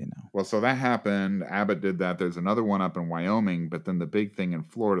 you know. Well, so that happened. Abbott did that. There's another one up in Wyoming, but then the big thing in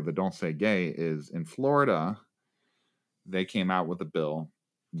Florida, the "Don't Say Gay," is in Florida, they came out with a bill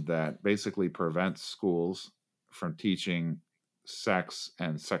that basically prevents schools from teaching sex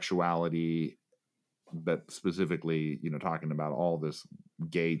and sexuality, but specifically, talking about all this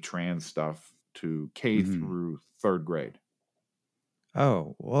gay trans stuff, to K Hmm. through third grade.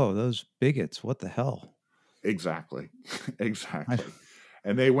 Oh, whoa, those bigots! What the hell? Exactly. I, Exactly.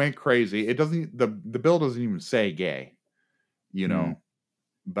 And they went crazy. It doesn't the bill doesn't even say gay, you mm, know,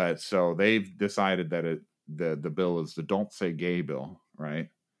 but so they've decided that the bill is the "Don't Say Gay" bill, right?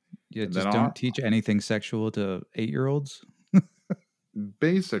 yeah, And then just don't our teach anything sexual to 8-year-olds.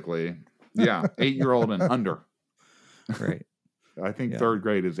 basically, yeah, 8-year-old and under. Right. I think Yeah. third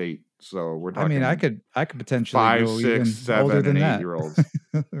grade is 8. So we're I mean, talking I could potentially five, go six, even older 7, and than eight that. year olds.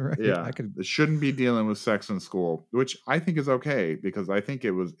 Right. I Yeah, could. it shouldn't be dealing with sex in school, which I think is okay, because I think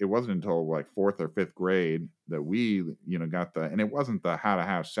it wasn't until like fourth or fifth grade that we, got the, and it wasn't the how to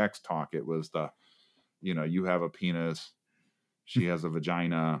have sex talk. It was the, you have a penis, she has a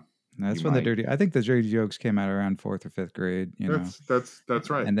vagina, you That's when might. I think the dirty jokes came out around 4th or 5th grade. That's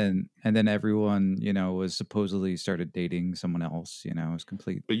right. And then everyone, was supposedly started dating someone else. It was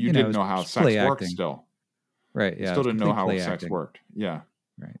complete. But you didn't It was know how just play sex worked acting. still. Right. You Yeah. It still was didn't know complete how play sex acting. worked. Yeah.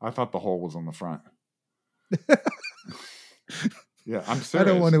 Right. I thought the hole was on the front. Yeah, I'm I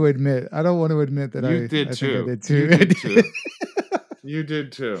don't want serious. to admit. I don't want to admit that You did I think I too. did You too. I did did. too. You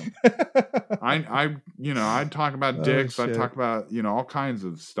did too. I'd talk about Oh dicks. I'd shit. talk about, all kinds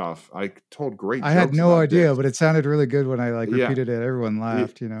of stuff. I told great I had jokes no about idea, dicks. but it sounded really good when I like Yeah. repeated it. Everyone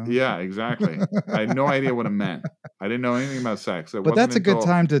laughed. Yeah, exactly. I had no idea what it meant. I didn't know anything about sex. It But wasn't that's a good until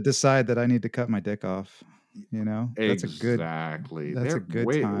time to decide that I need to cut my dick off. exactly. That's a There,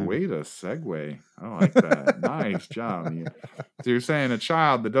 good time. way to segue. I like that. Nice job. So you're saying a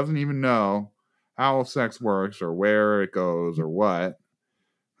child that doesn't even know how sex works or where it goes or what,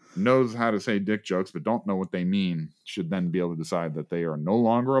 knows how to say dick jokes but don't know what they mean, should then be able to decide that they are no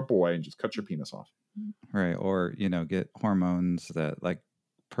longer a boy and just cut your penis off. Right. Or, get hormones that like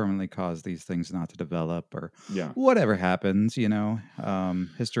permanently cause these things not to develop or Yeah. whatever happens,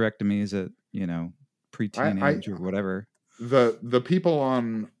 hysterectomies at, I pre-teenage or whatever. the people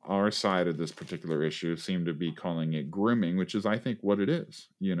on our side of this particular issue seem to be calling it grooming, which is I think what it is.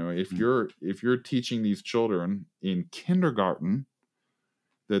 You know, Mm, if you're teaching these children in kindergarten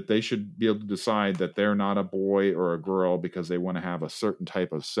that they should be able to decide that they're not a boy or a girl because they want to have a certain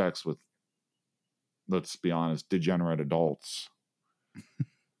type of sex with, let's be honest, degenerate adults,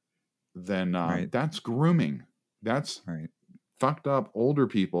 then right, that's grooming. That's right, fucked up older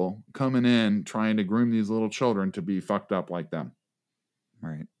people coming in trying to groom these little children to be fucked up like them.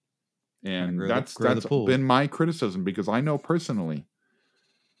 right. Trying to And grow the that's pool. been my criticism because I know personally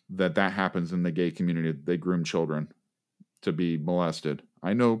that happens in the gay community. They groom children to be molested.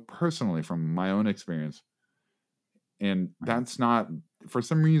 I know personally from my own experience. And Right, that's not, for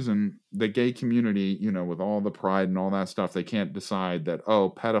some reason, the gay community, you know, with all the pride and all that stuff, they can't decide that,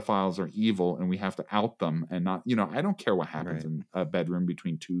 oh, pedophiles are evil and we have to out them and not, you know, I don't care what happens right. in a bedroom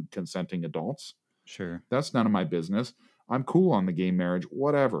between two consenting adults. Sure. That's none of my business. I'm cool on the gay marriage,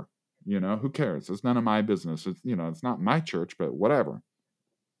 whatever. You know, who cares? It's none of my business. It's, you know, it's not my church, but whatever.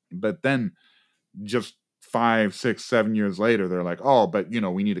 But then just 5, 6, 7 years later, they're like, oh, but, you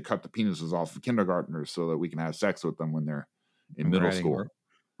know, we need to cut the penises off of kindergartners so that we can have sex with them when they're in And middle school.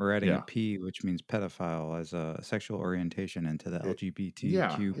 we're adding a Yeah. P, which means pedophile, as a sexual orientation into the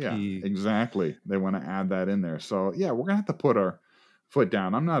Yeah, LGBTQP exactly. They want to add that in there. So yeah, we're gonna have to put our foot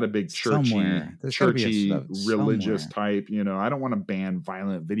down. I'm not a big somewhere. There's got to be a religious somewhere. type. You know, I don't want to ban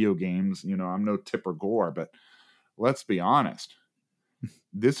violent video games. You know, I'm no Tipper Gore, but let's be honest.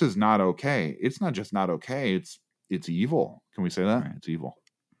 This is not okay. It's not just not okay. It's evil. Can we say that? Right. It's evil.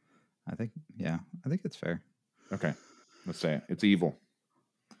 I think. Yeah. I think it's fair. Okay, let's say it. It's evil.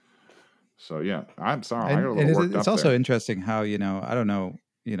 So yeah, I'm sorry. I got a And little worked it's up also there. interesting how, I don't know,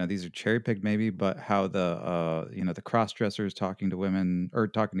 these are cherry picked maybe, but how the cross dressers talking to women or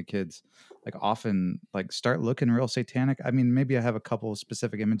talking to kids, like often like start looking real satanic. I mean, maybe I have a couple of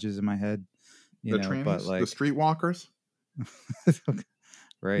specific images in my head, The but trannies, the like, streetwalkers.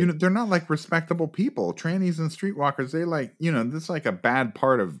 You right. know, they're not like respectable people. Trannies and streetwalkers, they like, you know, this is like a bad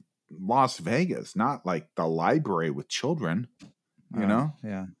part of Las Vegas, not like the library with children, you Oh, know?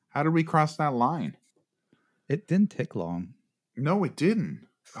 yeah. How did we cross that line? It didn't take long. No, it didn't.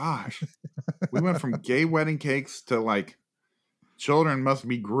 Gosh. We went from gay wedding cakes to like children must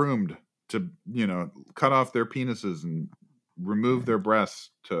be groomed to, you know, cut off their penises and remove Right. their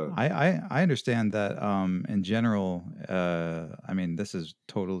breasts to I understand that in general, I mean, this is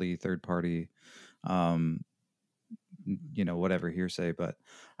totally third party, um, whatever hearsay, but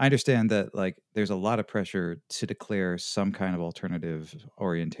I understand that like there's a lot of pressure to declare some kind of alternative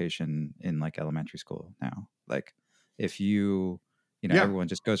orientation in like elementary school now. Like if yeah. everyone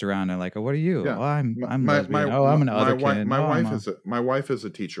just goes around and like, oh, what are you? Yeah. Oh, I'm lesbian. Oh, I'm an otherkin. Oh, I'm a My wife is a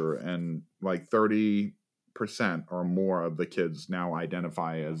teacher, and like 30% or more of the kids now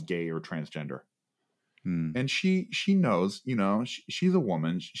identify as gay or transgender. hmm, And she knows, you know, she's a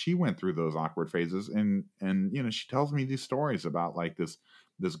woman. She went through those awkward phases, and you know, she tells me these stories about like this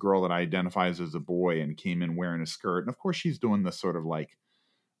girl that identifies as a boy and came in wearing a skirt. And of course, she's doing this sort of like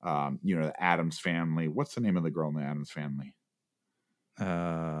you know, the Adams family. What's the name of the girl in the Adams family?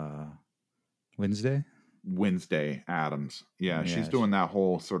 uh, Wednesday. Wednesday Adams. Yeah, she's Yeah. doing that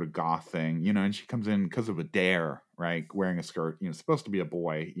whole sort of goth thing, you know, and she comes in because of a dare, right? Wearing a skirt, you know, supposed to be a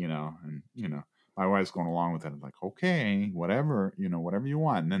boy, you know, and, you know, my wife's going along with it. I'm like, okay, whatever, you know, whatever you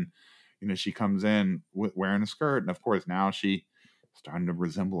want. And then, you know, she comes in wearing a skirt. And of course, now she starting to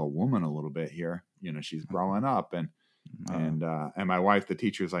resemble a woman a little bit here. You know, she's growing up Uh, and my wife, the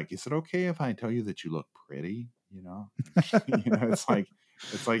teacher, is like, is it okay if I tell you that you look pretty? You know, you know, it's like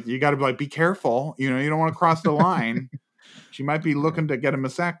you got to be like, be careful. You know, you don't want to cross the line. She might be right. looking to get a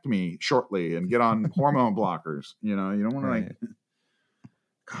mastectomy shortly and get on hormone blockers. You know, you don't want to like,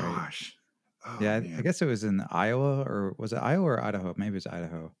 Right. Right. gosh, oh Yeah, I man, guess it was in Iowa, or was it Iowa or Idaho? Maybe it was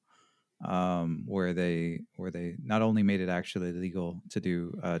Idaho, where they not only made it actually legal to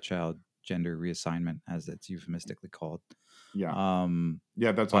do child gender reassignment, as it's euphemistically called, yeah, um,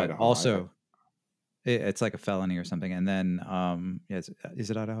 yeah, that's but Idaho. also it's like a felony or something. And then, yeah, is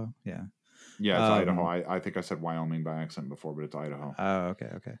it Idaho? Yeah. Yeah, it's Idaho. Um, I think I said Wyoming by accident before, but it's Idaho. oh, okay,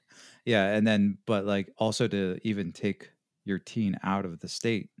 okay, yeah. And then, but like also to even take your teen out of the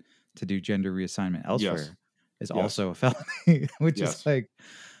state to do gender reassignment Yes, elsewhere is yes, also a felony, which is yes, like,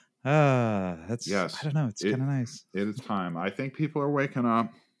 that's, I yes. don't know. It's kind of nice. It is time. I think people are waking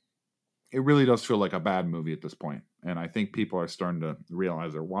up. It really does feel like a bad movie at this point, and I think people are starting to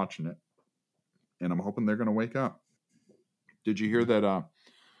realize they're watching it, and I'm hoping they're going to wake up. Did you hear that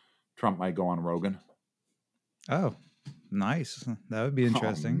Trump might go on Rogan? Oh, nice. That would be Oh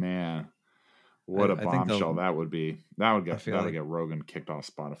interesting. man, What a I think bombshell they'll. that would be. That would I get feel like Rogan kicked off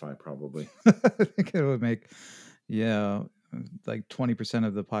Spotify probably. I think it would make, yeah, like 20%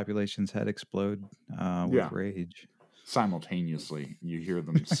 of the population's head explode with Yeah. rage. Simultaneously, you hear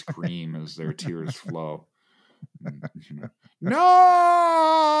them scream as their tears flow. You know, no.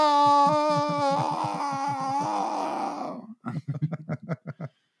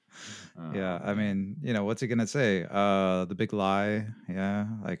 Yeah, Oh I man, mean, what's he gonna say? The big lie. Yeah,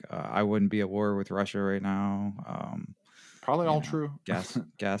 like I wouldn't be at war with Russia right now. probably You all know, true. gas You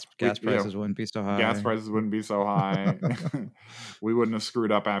know, prices wouldn't be so gas high. prices wouldn't be so high. We wouldn't have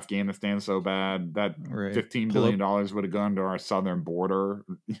screwed up Afghanistan so bad. That Right. $15 billion would have gone to our southern border.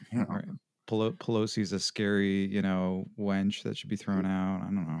 Right. Pelosi's a scary, wench that should be thrown out. I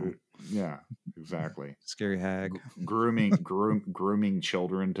don't know. Yeah, exactly. Scary hag Grooming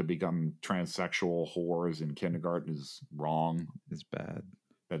children to become transsexual whores in kindergarten is wrong. is bad.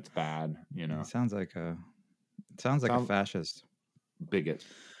 That's bad. He sounds like a Sounds fascist. bigot.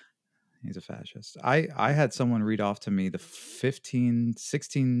 He's a fascist. I had someone read off to me the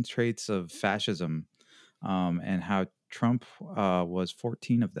 16 traits of fascism, and how Trump was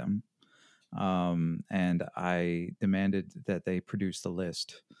 14 of them. And I demanded that they produce the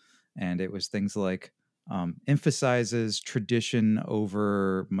list. And it was things like emphasizes tradition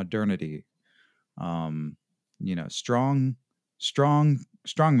over modernity, um, strong,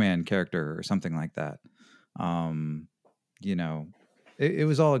 strongman character or something like that. Um, you know, it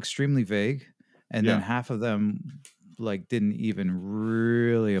was all extremely vague, and then Yeah, half of them like didn't even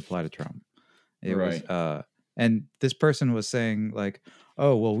really apply to Trump. It was, right. and this person was saying like,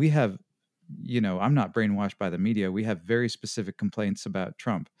 oh well, we have, I'm not brainwashed by the media. We have very specific complaints about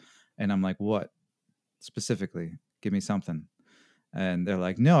Trump, and I'm like, what specifically? Give me something. And they're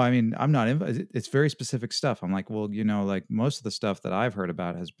like, no, I mean, I'm not. It's very specific stuff. I'm like, well, like most of the stuff that I've heard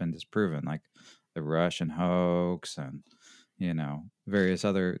about has been disproven, like the Russian hoax and various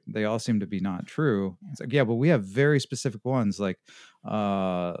other. They all seem to be not true. It's like, yeah, but we have very specific ones. Like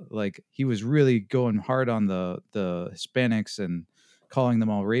he was really going hard on the Hispanics and calling them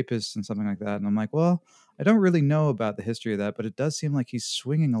all rapists and something like that. And I'm like, well, I don't really know about the history of that, but it does seem like he's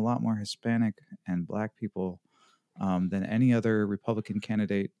swinging a lot more Hispanic and Black people than any other Republican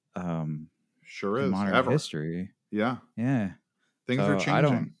candidate Sure in is modern ever. history. Yeah, Yeah. things are So I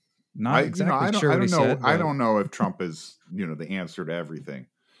don't, changing. not exactly sure I what he don't know. said, I but don't know if Trump is the answer to everything,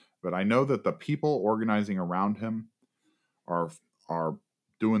 but I know that the people organizing around him are are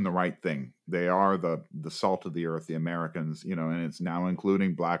doing the right thing. They are the salt of the earth, the Americans, and it's now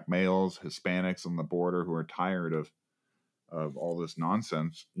including black males, Hispanics on the border who are tired of all this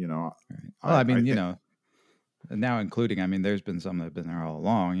nonsense. right. Well, I I mean, think now including, I mean, there's been some that have been there all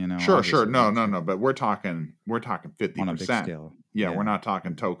along, sure, obviously. no, but we're talking On a big 50%. scale. Yeah, we're Yeah. not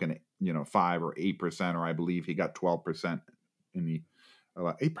talking token 5 or 8%, or I believe he got 12% in the.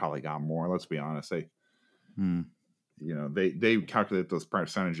 He probably got more. Let's be honest. Hmm. They calculate those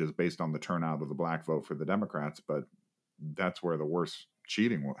percentages based on the turnout of the black vote for the Democrats, but that's where the worst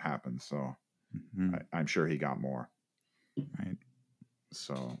cheating happens. So Hmm. I'm sure he got more. Right.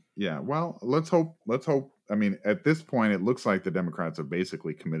 So yeah, well, let's hope. Let's hope. I mean, at this point, it looks like the Democrats have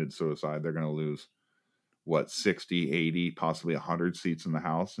basically committed suicide. They're going to lose what 60, 80, possibly 100 seats in the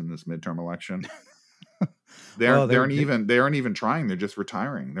House in this midterm election. They Well, aren't. They aren't even trying. They're just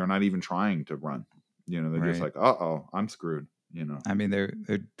retiring. They're not even trying to run. They're just right. like, oh, I'm screwed. I mean,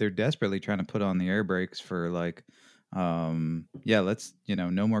 they're desperately trying to put on the air brakes for like, yeah, let's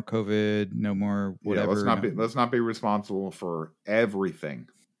no more COVID, no more Yeah, whatever. No, let's not be responsible for everything,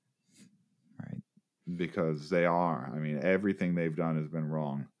 right. because they are. I mean, everything they've done has been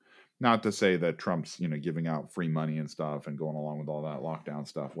wrong. Not to say that Trump's giving out free money and stuff and going along with all that lockdown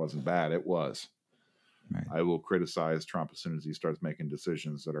stuff wasn't bad. It was. Right. I will criticize Trump as soon as he starts making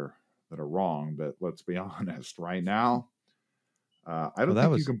decisions that are wrong. But let's be honest. Right now, I Well, don't that think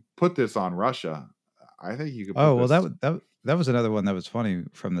you was. can put this on Russia. I think you could put Oh well, this. that was another one that was funny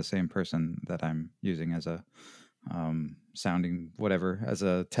from the same person that I'm using as a sounding whatever as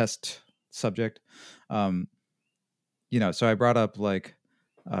a test subject. Um, so I brought up like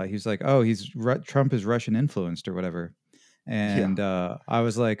he was like, oh, Trump is Russian influenced or whatever, Yeah, and I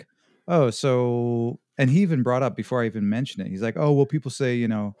was like, oh, so, and he even brought up before I even mentioned it. He's like, oh, well, people say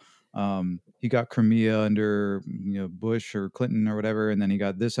he got Crimea under Bush or Clinton or whatever, and then he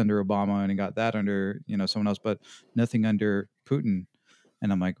got this under Obama, and he got that under someone else, but nothing under Putin.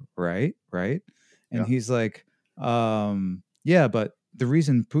 And I'm like, right, right. And yeah, he's like, yeah, but the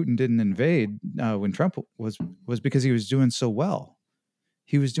reason Putin didn't invade when Trump was because he was doing so well.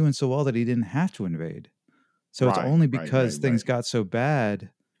 He was doing so well that he didn't have to invade. So it's right, only right, because right, things right. got so bad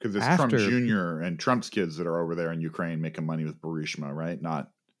Because it's Trump after Jr. and Trump's kids that are over there in Ukraine making money with Burisma, right?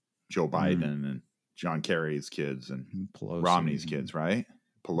 Not Joe Biden and John Kerry's kids and Pelosi Romney's kids, right?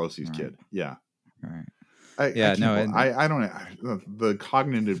 Pelosi's kid. Yeah. Right. I don't. The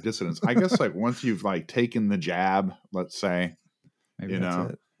cognitive dissonance. I guess like once you've like taken the jab, let's say, maybe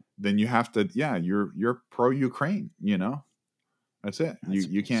that's it. then you have to. Yeah, you're pro Ukraine. That's it.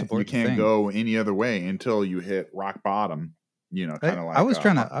 You can't go any other way until you hit rock bottom. Kind of like I was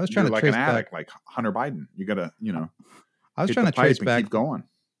trying to like trace an addict, back, like Hunter Biden. You gotta I was hit trying the to trace pipe and back. keep going.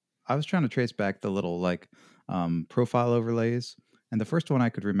 I was trying to trace back the little like profile overlays, and the first one I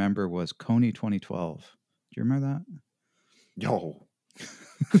could remember was Coney 2012. Do you remember that? Yo,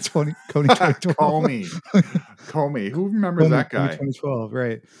 Coney 2012. Comey. Who remembers that guy? 2012,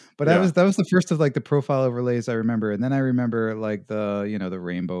 right? But that was the first of like the profile overlays I remember, and then I remember like the the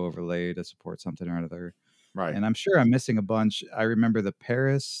rainbow overlay to support something or other. Right. And I'm sure I'm missing a bunch. I remember the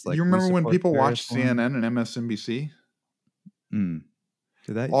Paris. Like, you remember when people watched CNN and MSNBC?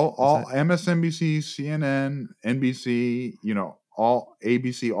 Did that all MSNBC, CNN, NBC, all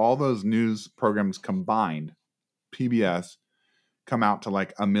ABC, all those news programs combined, PBS, come out to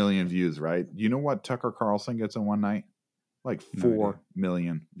like 1 million views, right? You know what Tucker Carlson gets in one night? Like 4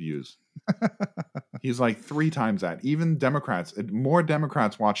 million views. He's like 3 times that. Even more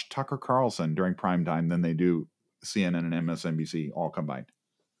Democrats watch Tucker Carlson during prime time than they do CNN and MSNBC all combined.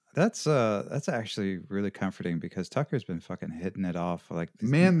 That's actually really comforting because Tucker's been fucking hitting it off. Like,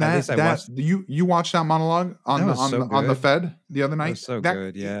 man, you watched that monologue on the Fed the other night. That was so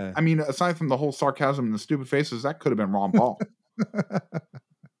good, yeah. I mean, aside from the whole sarcasm and the stupid faces, that could have been Ron Paul.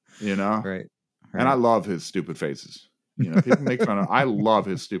 Right. And I love his stupid faces. People make fun of. I love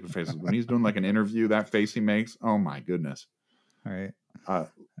his stupid faces when he's doing like an interview. That face he makes, oh my goodness. Right.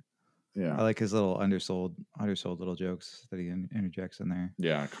 Yeah. I like his little undersold little jokes that he interjects in there.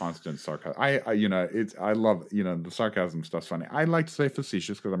 Yeah, constant sarcasm. I love the sarcasm stuff's funny. I like to say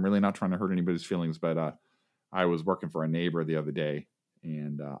facetious because I'm really not trying to hurt anybody's feelings. But I was working for a neighbor the other day,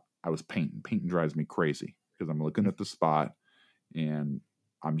 and I was painting. Painting drives me crazy because I'm looking at the spot, and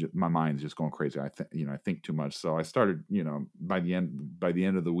my mind's just going crazy. I think too much. So I started, by the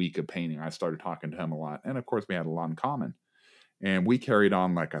end of the week of painting, I started talking to him a lot, and of course we had a lot in common. And we carried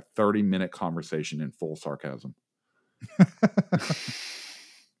on like a 30-minute conversation in full sarcasm.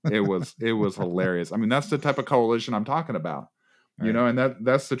 It was hilarious. I mean, that's the type of coalition I'm talking about, and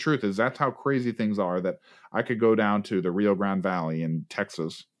that's the truth. That's how crazy things are. That I could go down to the Rio Grande Valley in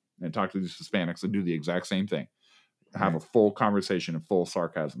Texas and talk to these Hispanics and do the exact same thing. Have a full conversation in full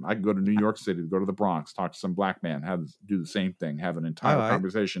sarcasm. I could go to New York City, go to the Bronx, talk to some black man, do the same thing, have an entire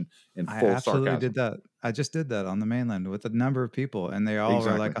conversation in full sarcasm. I absolutely did that. I just did that on the mainland with a number of people, and they all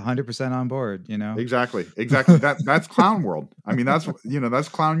were like 100% on board. Exactly. That's clown world. I mean, that's that's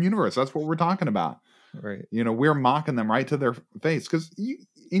clown universe. That's what we're talking about. Right. We're mocking them right to their face because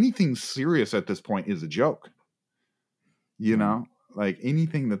anything serious at this point is a joke. Like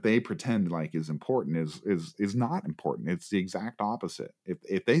anything that they pretend like is important is not important. It's the exact opposite.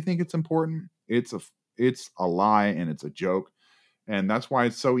 If they think it's important, it's a lie and it's a joke. And that's why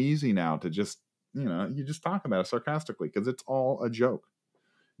it's so easy now to just, you just talk about it sarcastically because it's all a joke.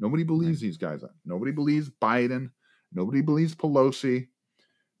 Nobody believes these guys. Nobody believes Biden. Nobody believes Pelosi.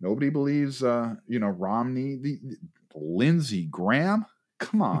 Nobody believes, Romney, Lindsey Graham.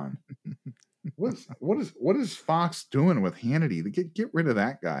 Come on. What is Fox doing with Hannity? Get rid of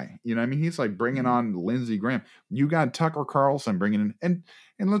that guy. I mean, he's like bringing on Lindsey Graham. You got Tucker Carlson bringing in,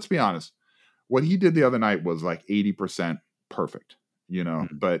 and let's be honest, what he did the other night was like 80% perfect.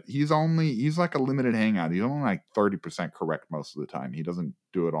 But he's like a limited hangout. He's only like 30% correct most of the time. He doesn't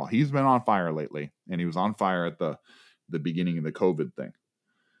do it all. He's been on fire lately, and he was on fire at the beginning of the COVID thing.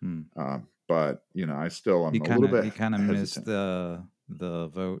 But I still am a little bit. He kind of missed the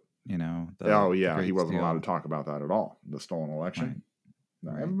vote. He wasn't allowed to talk about that at all. The stolen election.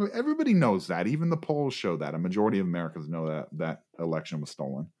 Right. No, everybody knows that. Even the polls show that a majority of Americans know that election was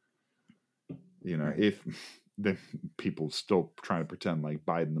stolen. If the people still trying to pretend like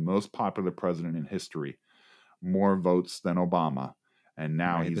Biden, the most popular president in history, more votes than Obama, and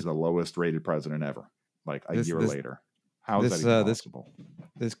now he's the lowest rated president ever. Like a year later, how is that even possible?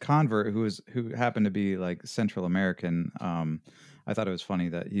 This convert who happened to be like Central American. I thought it was funny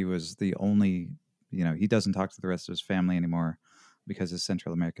that he was the only, he doesn't talk to the rest of his family anymore because his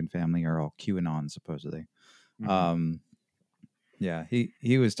Central American family are all QAnon supposedly. Mm-hmm.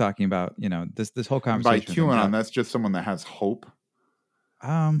 He was talking about, this whole conversation. By QAnon, that's just someone that has hope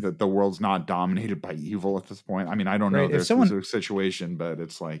that the world's not dominated by evil at this point. I mean, I don't know their specific situation, but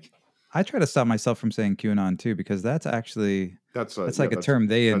it's like. I try to stop myself from saying QAnon too, because that's actually That's That's like a term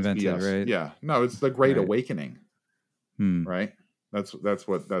they that's invented, BS. right? Yeah, no, it's the Great Right. Awakening, Hmm. right? That's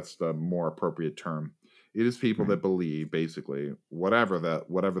that's the more appropriate term. It is people Right. that believe, basically, whatever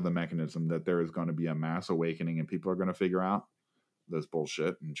the mechanism, that there is going to be a mass awakening and people are going to figure out this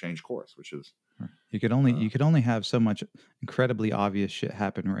bullshit and change course, which is Right. You uh, could only have so much incredibly obvious shit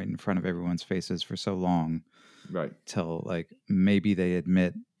happen right in front of everyone's faces for so long right. till like maybe they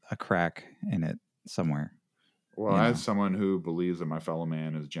admit a crack in it somewhere. Well, You as know. someone who believes that my fellow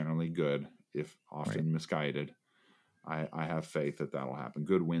man is generally good, if Right. often misguided, I have faith that that'll happen.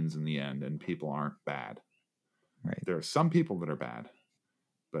 Good wins in the end, and people aren't bad. Right. There are some people that are bad,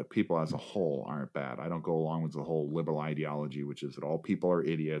 but people as a whole aren't bad. I don't go along with the whole liberal ideology, which is that all people are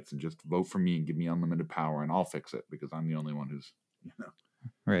idiots and just vote for me and give me unlimited power and I'll fix it because I'm the only one who's,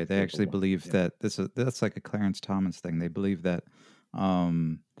 Right. They actually capable. believe Yeah. that that's like a Clarence Thomas thing. They believe that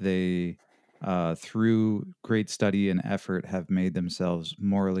they through great study and effort have made themselves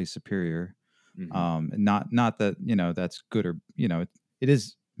morally superior. Mm-hmm. Not that, that's good or, it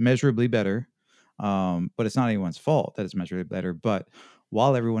is measurably better. But it's not anyone's fault that it's measurably better. But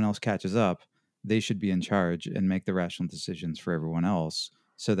while everyone else catches up, they should be in charge and make the rational decisions for everyone else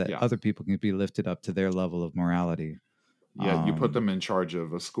so that Yeah. other people can be lifted up to their level of morality. Yeah. You put Um, them in charge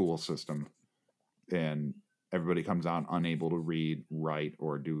of a school system and everybody comes out unable to read, write,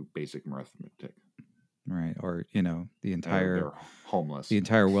 or do basic arithmetic. right. Or, They're the homeless.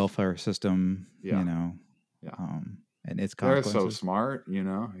 entire welfare system, Yeah. Yeah. and its They're so consequences. smart,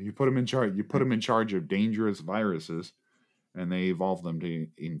 You put them in charge. You put Right. them in charge of dangerous viruses, and they evolve them to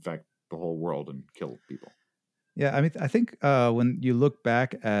infect the whole world and kill people. Yeah, I mean, I think when you look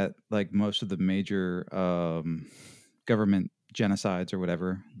back at like most of the major government genocides or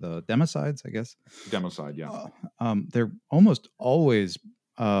whatever, the democides, I guess, Democide, yeah. they're almost always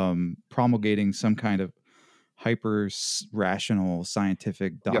promulgating some kind of hyper rational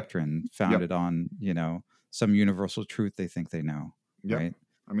scientific Yep. doctrine Yep. founded on, some universal truth they think they know, Yep. right?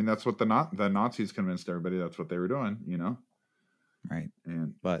 I mean, that's what the Nazis convinced everybody that's what they were doing. Right.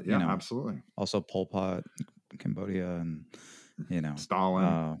 And But, yeah, absolutely. also Pol Pot, Cambodia, and, Stalin.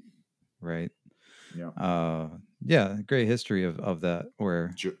 uh, right. Yeah. Yeah, great history of that where,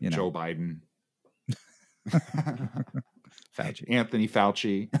 Joe Biden. Fauci. Anthony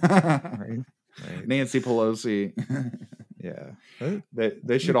Fauci. Right. Right. Nancy Pelosi. Yeah.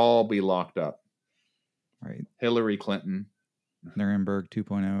 They should all be locked up. Right. Hillary Clinton. Nuremberg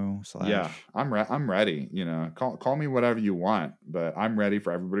 2.0 / Yeah, I'm ready. Call me whatever you want, but I'm ready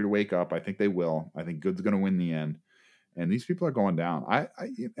for everybody to wake up. I think they will. I think good's going to win the end, and these people are going down.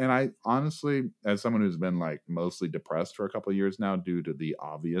 I honestly, as someone who's been like mostly depressed for a couple of years now, due to the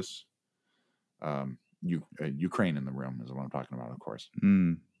obvious, Ukraine in the room is what I'm talking about. Of course,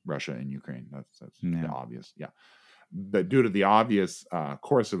 Russia and Ukraine. That's the obvious. Yeah. But due to the obvious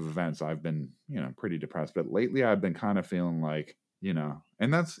course of events, I've been, pretty depressed. But lately, I've been kind of feeling like,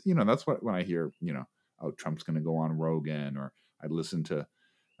 and that's what when I hear, oh, Trump's going to go on Rogan, or I listen to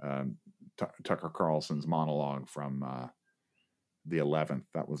Tucker Carlson's monologue from the 11th.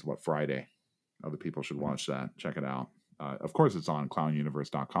 That was Friday. Other people should watch that. Check it out. Of course, it's on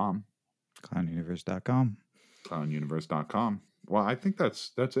clownuniverse.com. Clownuniverse.com. Clownuniverse.com. Well, I think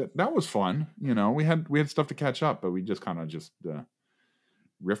that's it. That was fun. We had stuff to catch up, but we just kind of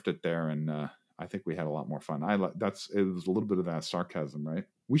riffed it there, and I think we had a lot more fun. It was a little bit of that sarcasm, right?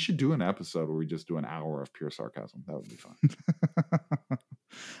 We should do an episode where we just do an hour of pure sarcasm. That would be fun.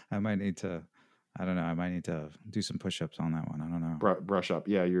 I might need to. I don't know. I might need to do some push-ups on that one. I don't know. Brush up.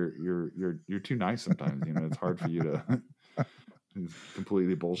 Yeah, you're too nice sometimes. It's hard for you to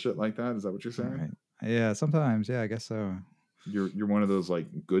completely bullshit like that. Is that what you're saying? Right. Yeah, sometimes. Yeah, I guess so. You're one of those like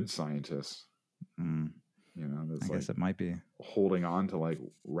good scientists. I guess it might be holding on to like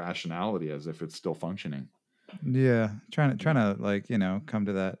rationality as if it's still functioning. Yeah, trying to like come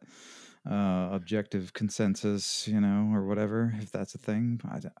to that objective consensus, or whatever, if that's a thing.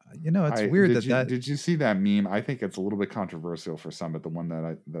 It's weird Did you see that meme? I think it's a little bit controversial for some, but the one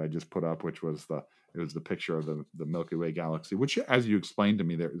that I just put up, which was the picture of the Milky Way galaxy, which, as you explained to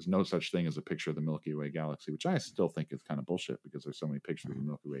me, there is no such thing as a picture of the Milky Way galaxy, which I still think is kind of bullshit because there's so many pictures of the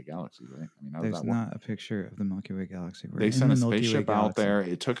Milky Way galaxy, right? I mean, how does there's that work? not a picture of the Milky Way galaxy. They sent a spaceship out there.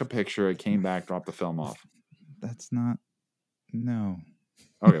 It took a picture. It came back, dropped the film off. That's not. No.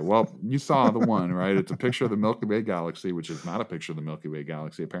 Okay, well, you saw the one, right? It's a picture of the Milky Way galaxy, which is not a picture of the Milky Way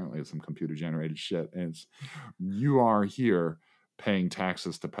galaxy. Apparently, it's some computer-generated shit. And you are here paying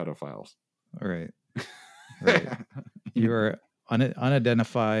taxes to pedophiles. Right. Right. You are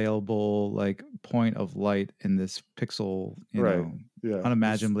unidentifiable like point of light in this pixel, Right. Yeah.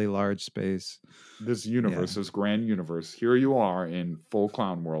 unimaginably large space. This Yeah. universe, this grand universe. Here you are in full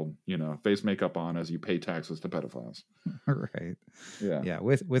clown world, face makeup on as you pay taxes to pedophiles. Right. Yeah. Yeah.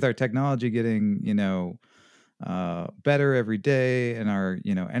 With our technology getting, better every day, and our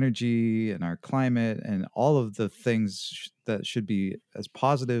energy and our climate and all of the things that should be as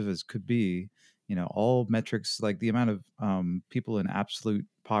positive as could be, all metrics, like the amount of people in absolute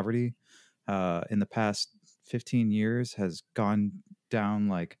poverty in the past 15 years has gone down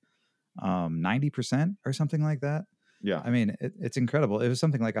like 90% or something like that. Yeah. I mean, it's incredible. It was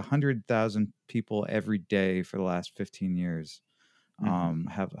something like 100,000 people every day for the last 15 years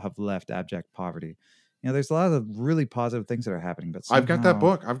have left abject poverty. There's a lot of really positive things that are happening, but I've got that somehow,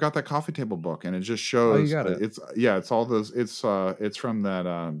 book. I've got that coffee table book, and it just oh, you shows. got it. It's all those. It's from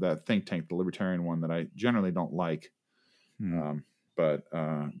that think tank, the libertarian one that I generally don't like. Hmm. Um, but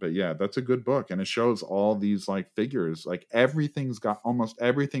yeah, that's a good book, and it shows all these like figures. Like almost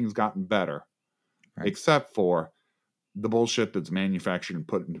everything's gotten better, Right, except for the bullshit that's manufactured and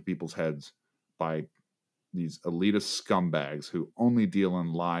put into people's heads by these elitist scumbags who only deal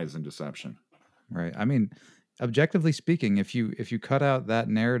in lies and deception. right. I mean, objectively speaking, if you cut out that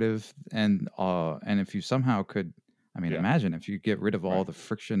narrative and if you somehow could, I mean, Yeah. imagine if you get rid of all Right. the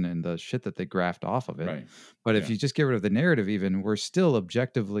friction and the shit that they graft off of it. Right. But if Yeah. you just get rid of the narrative, even we're still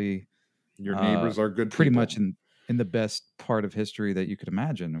objectively Your uh, neighbors are good pretty much people. in the best part of history that you could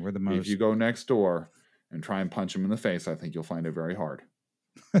imagine. We're the If you most. go next door and try and punch them in the face, I think you'll find it very hard.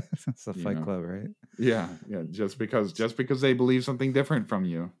 That's the You Fight know? Club, right? Yeah, yeah. Just because they believe something different from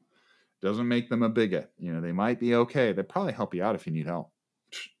you doesn't make them a bigot. They might be okay. They probably help you out if you need help.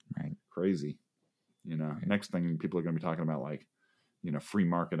 Right. Crazy. Right. Next thing people are going to be talking about like, free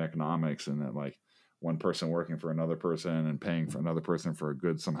market economics, and that like one person working for another person and paying for another person for a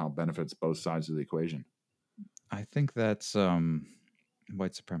good somehow benefits both sides of the equation. I think that's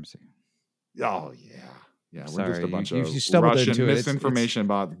white supremacy. Oh yeah. Yeah, we're just Sorry, a bunch you of stumbled into Russian it. It's misinformation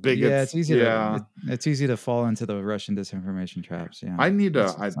about yeah, bigots. Yeah. it's easy to fall into the Russian disinformation traps. Yeah, I need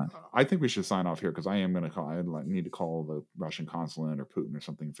to. it's not. I think we should sign off here because I am going to call. I need to call the Russian consulate or Putin or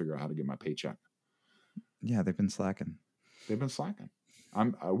something and figure out how to get my paycheck. Yeah, they've been slacking. They've been slacking.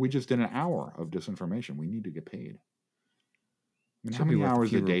 We just did an hour of disinformation. We need to get paid. I mean, how Should be many worth a hours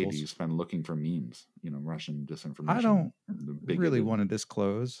few a day do rubles. you spend looking for memes? Russian I disinformation. don't The really bigoted. want to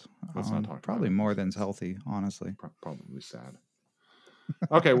disclose. Let's not talk about Probably it. more than's healthy, honestly. Probably sad.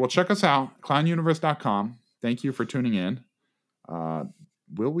 Okay, well, check us out, clownuniverse.com. Thank you for tuning in.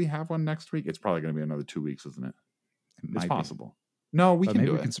 Will we have one next week? It's probably going to be another 2 weeks, isn't it? It It's might be, possible. No, we but can maybe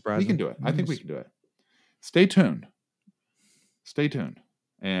do we it. can surprise We can them. do it. I Maybe think we can do it. Stay tuned. Stay tuned.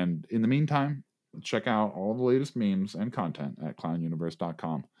 And in the meantime, check out all the latest memes and content at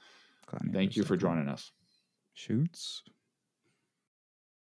clownuniverse.com. Thank you for joining us. Shoots.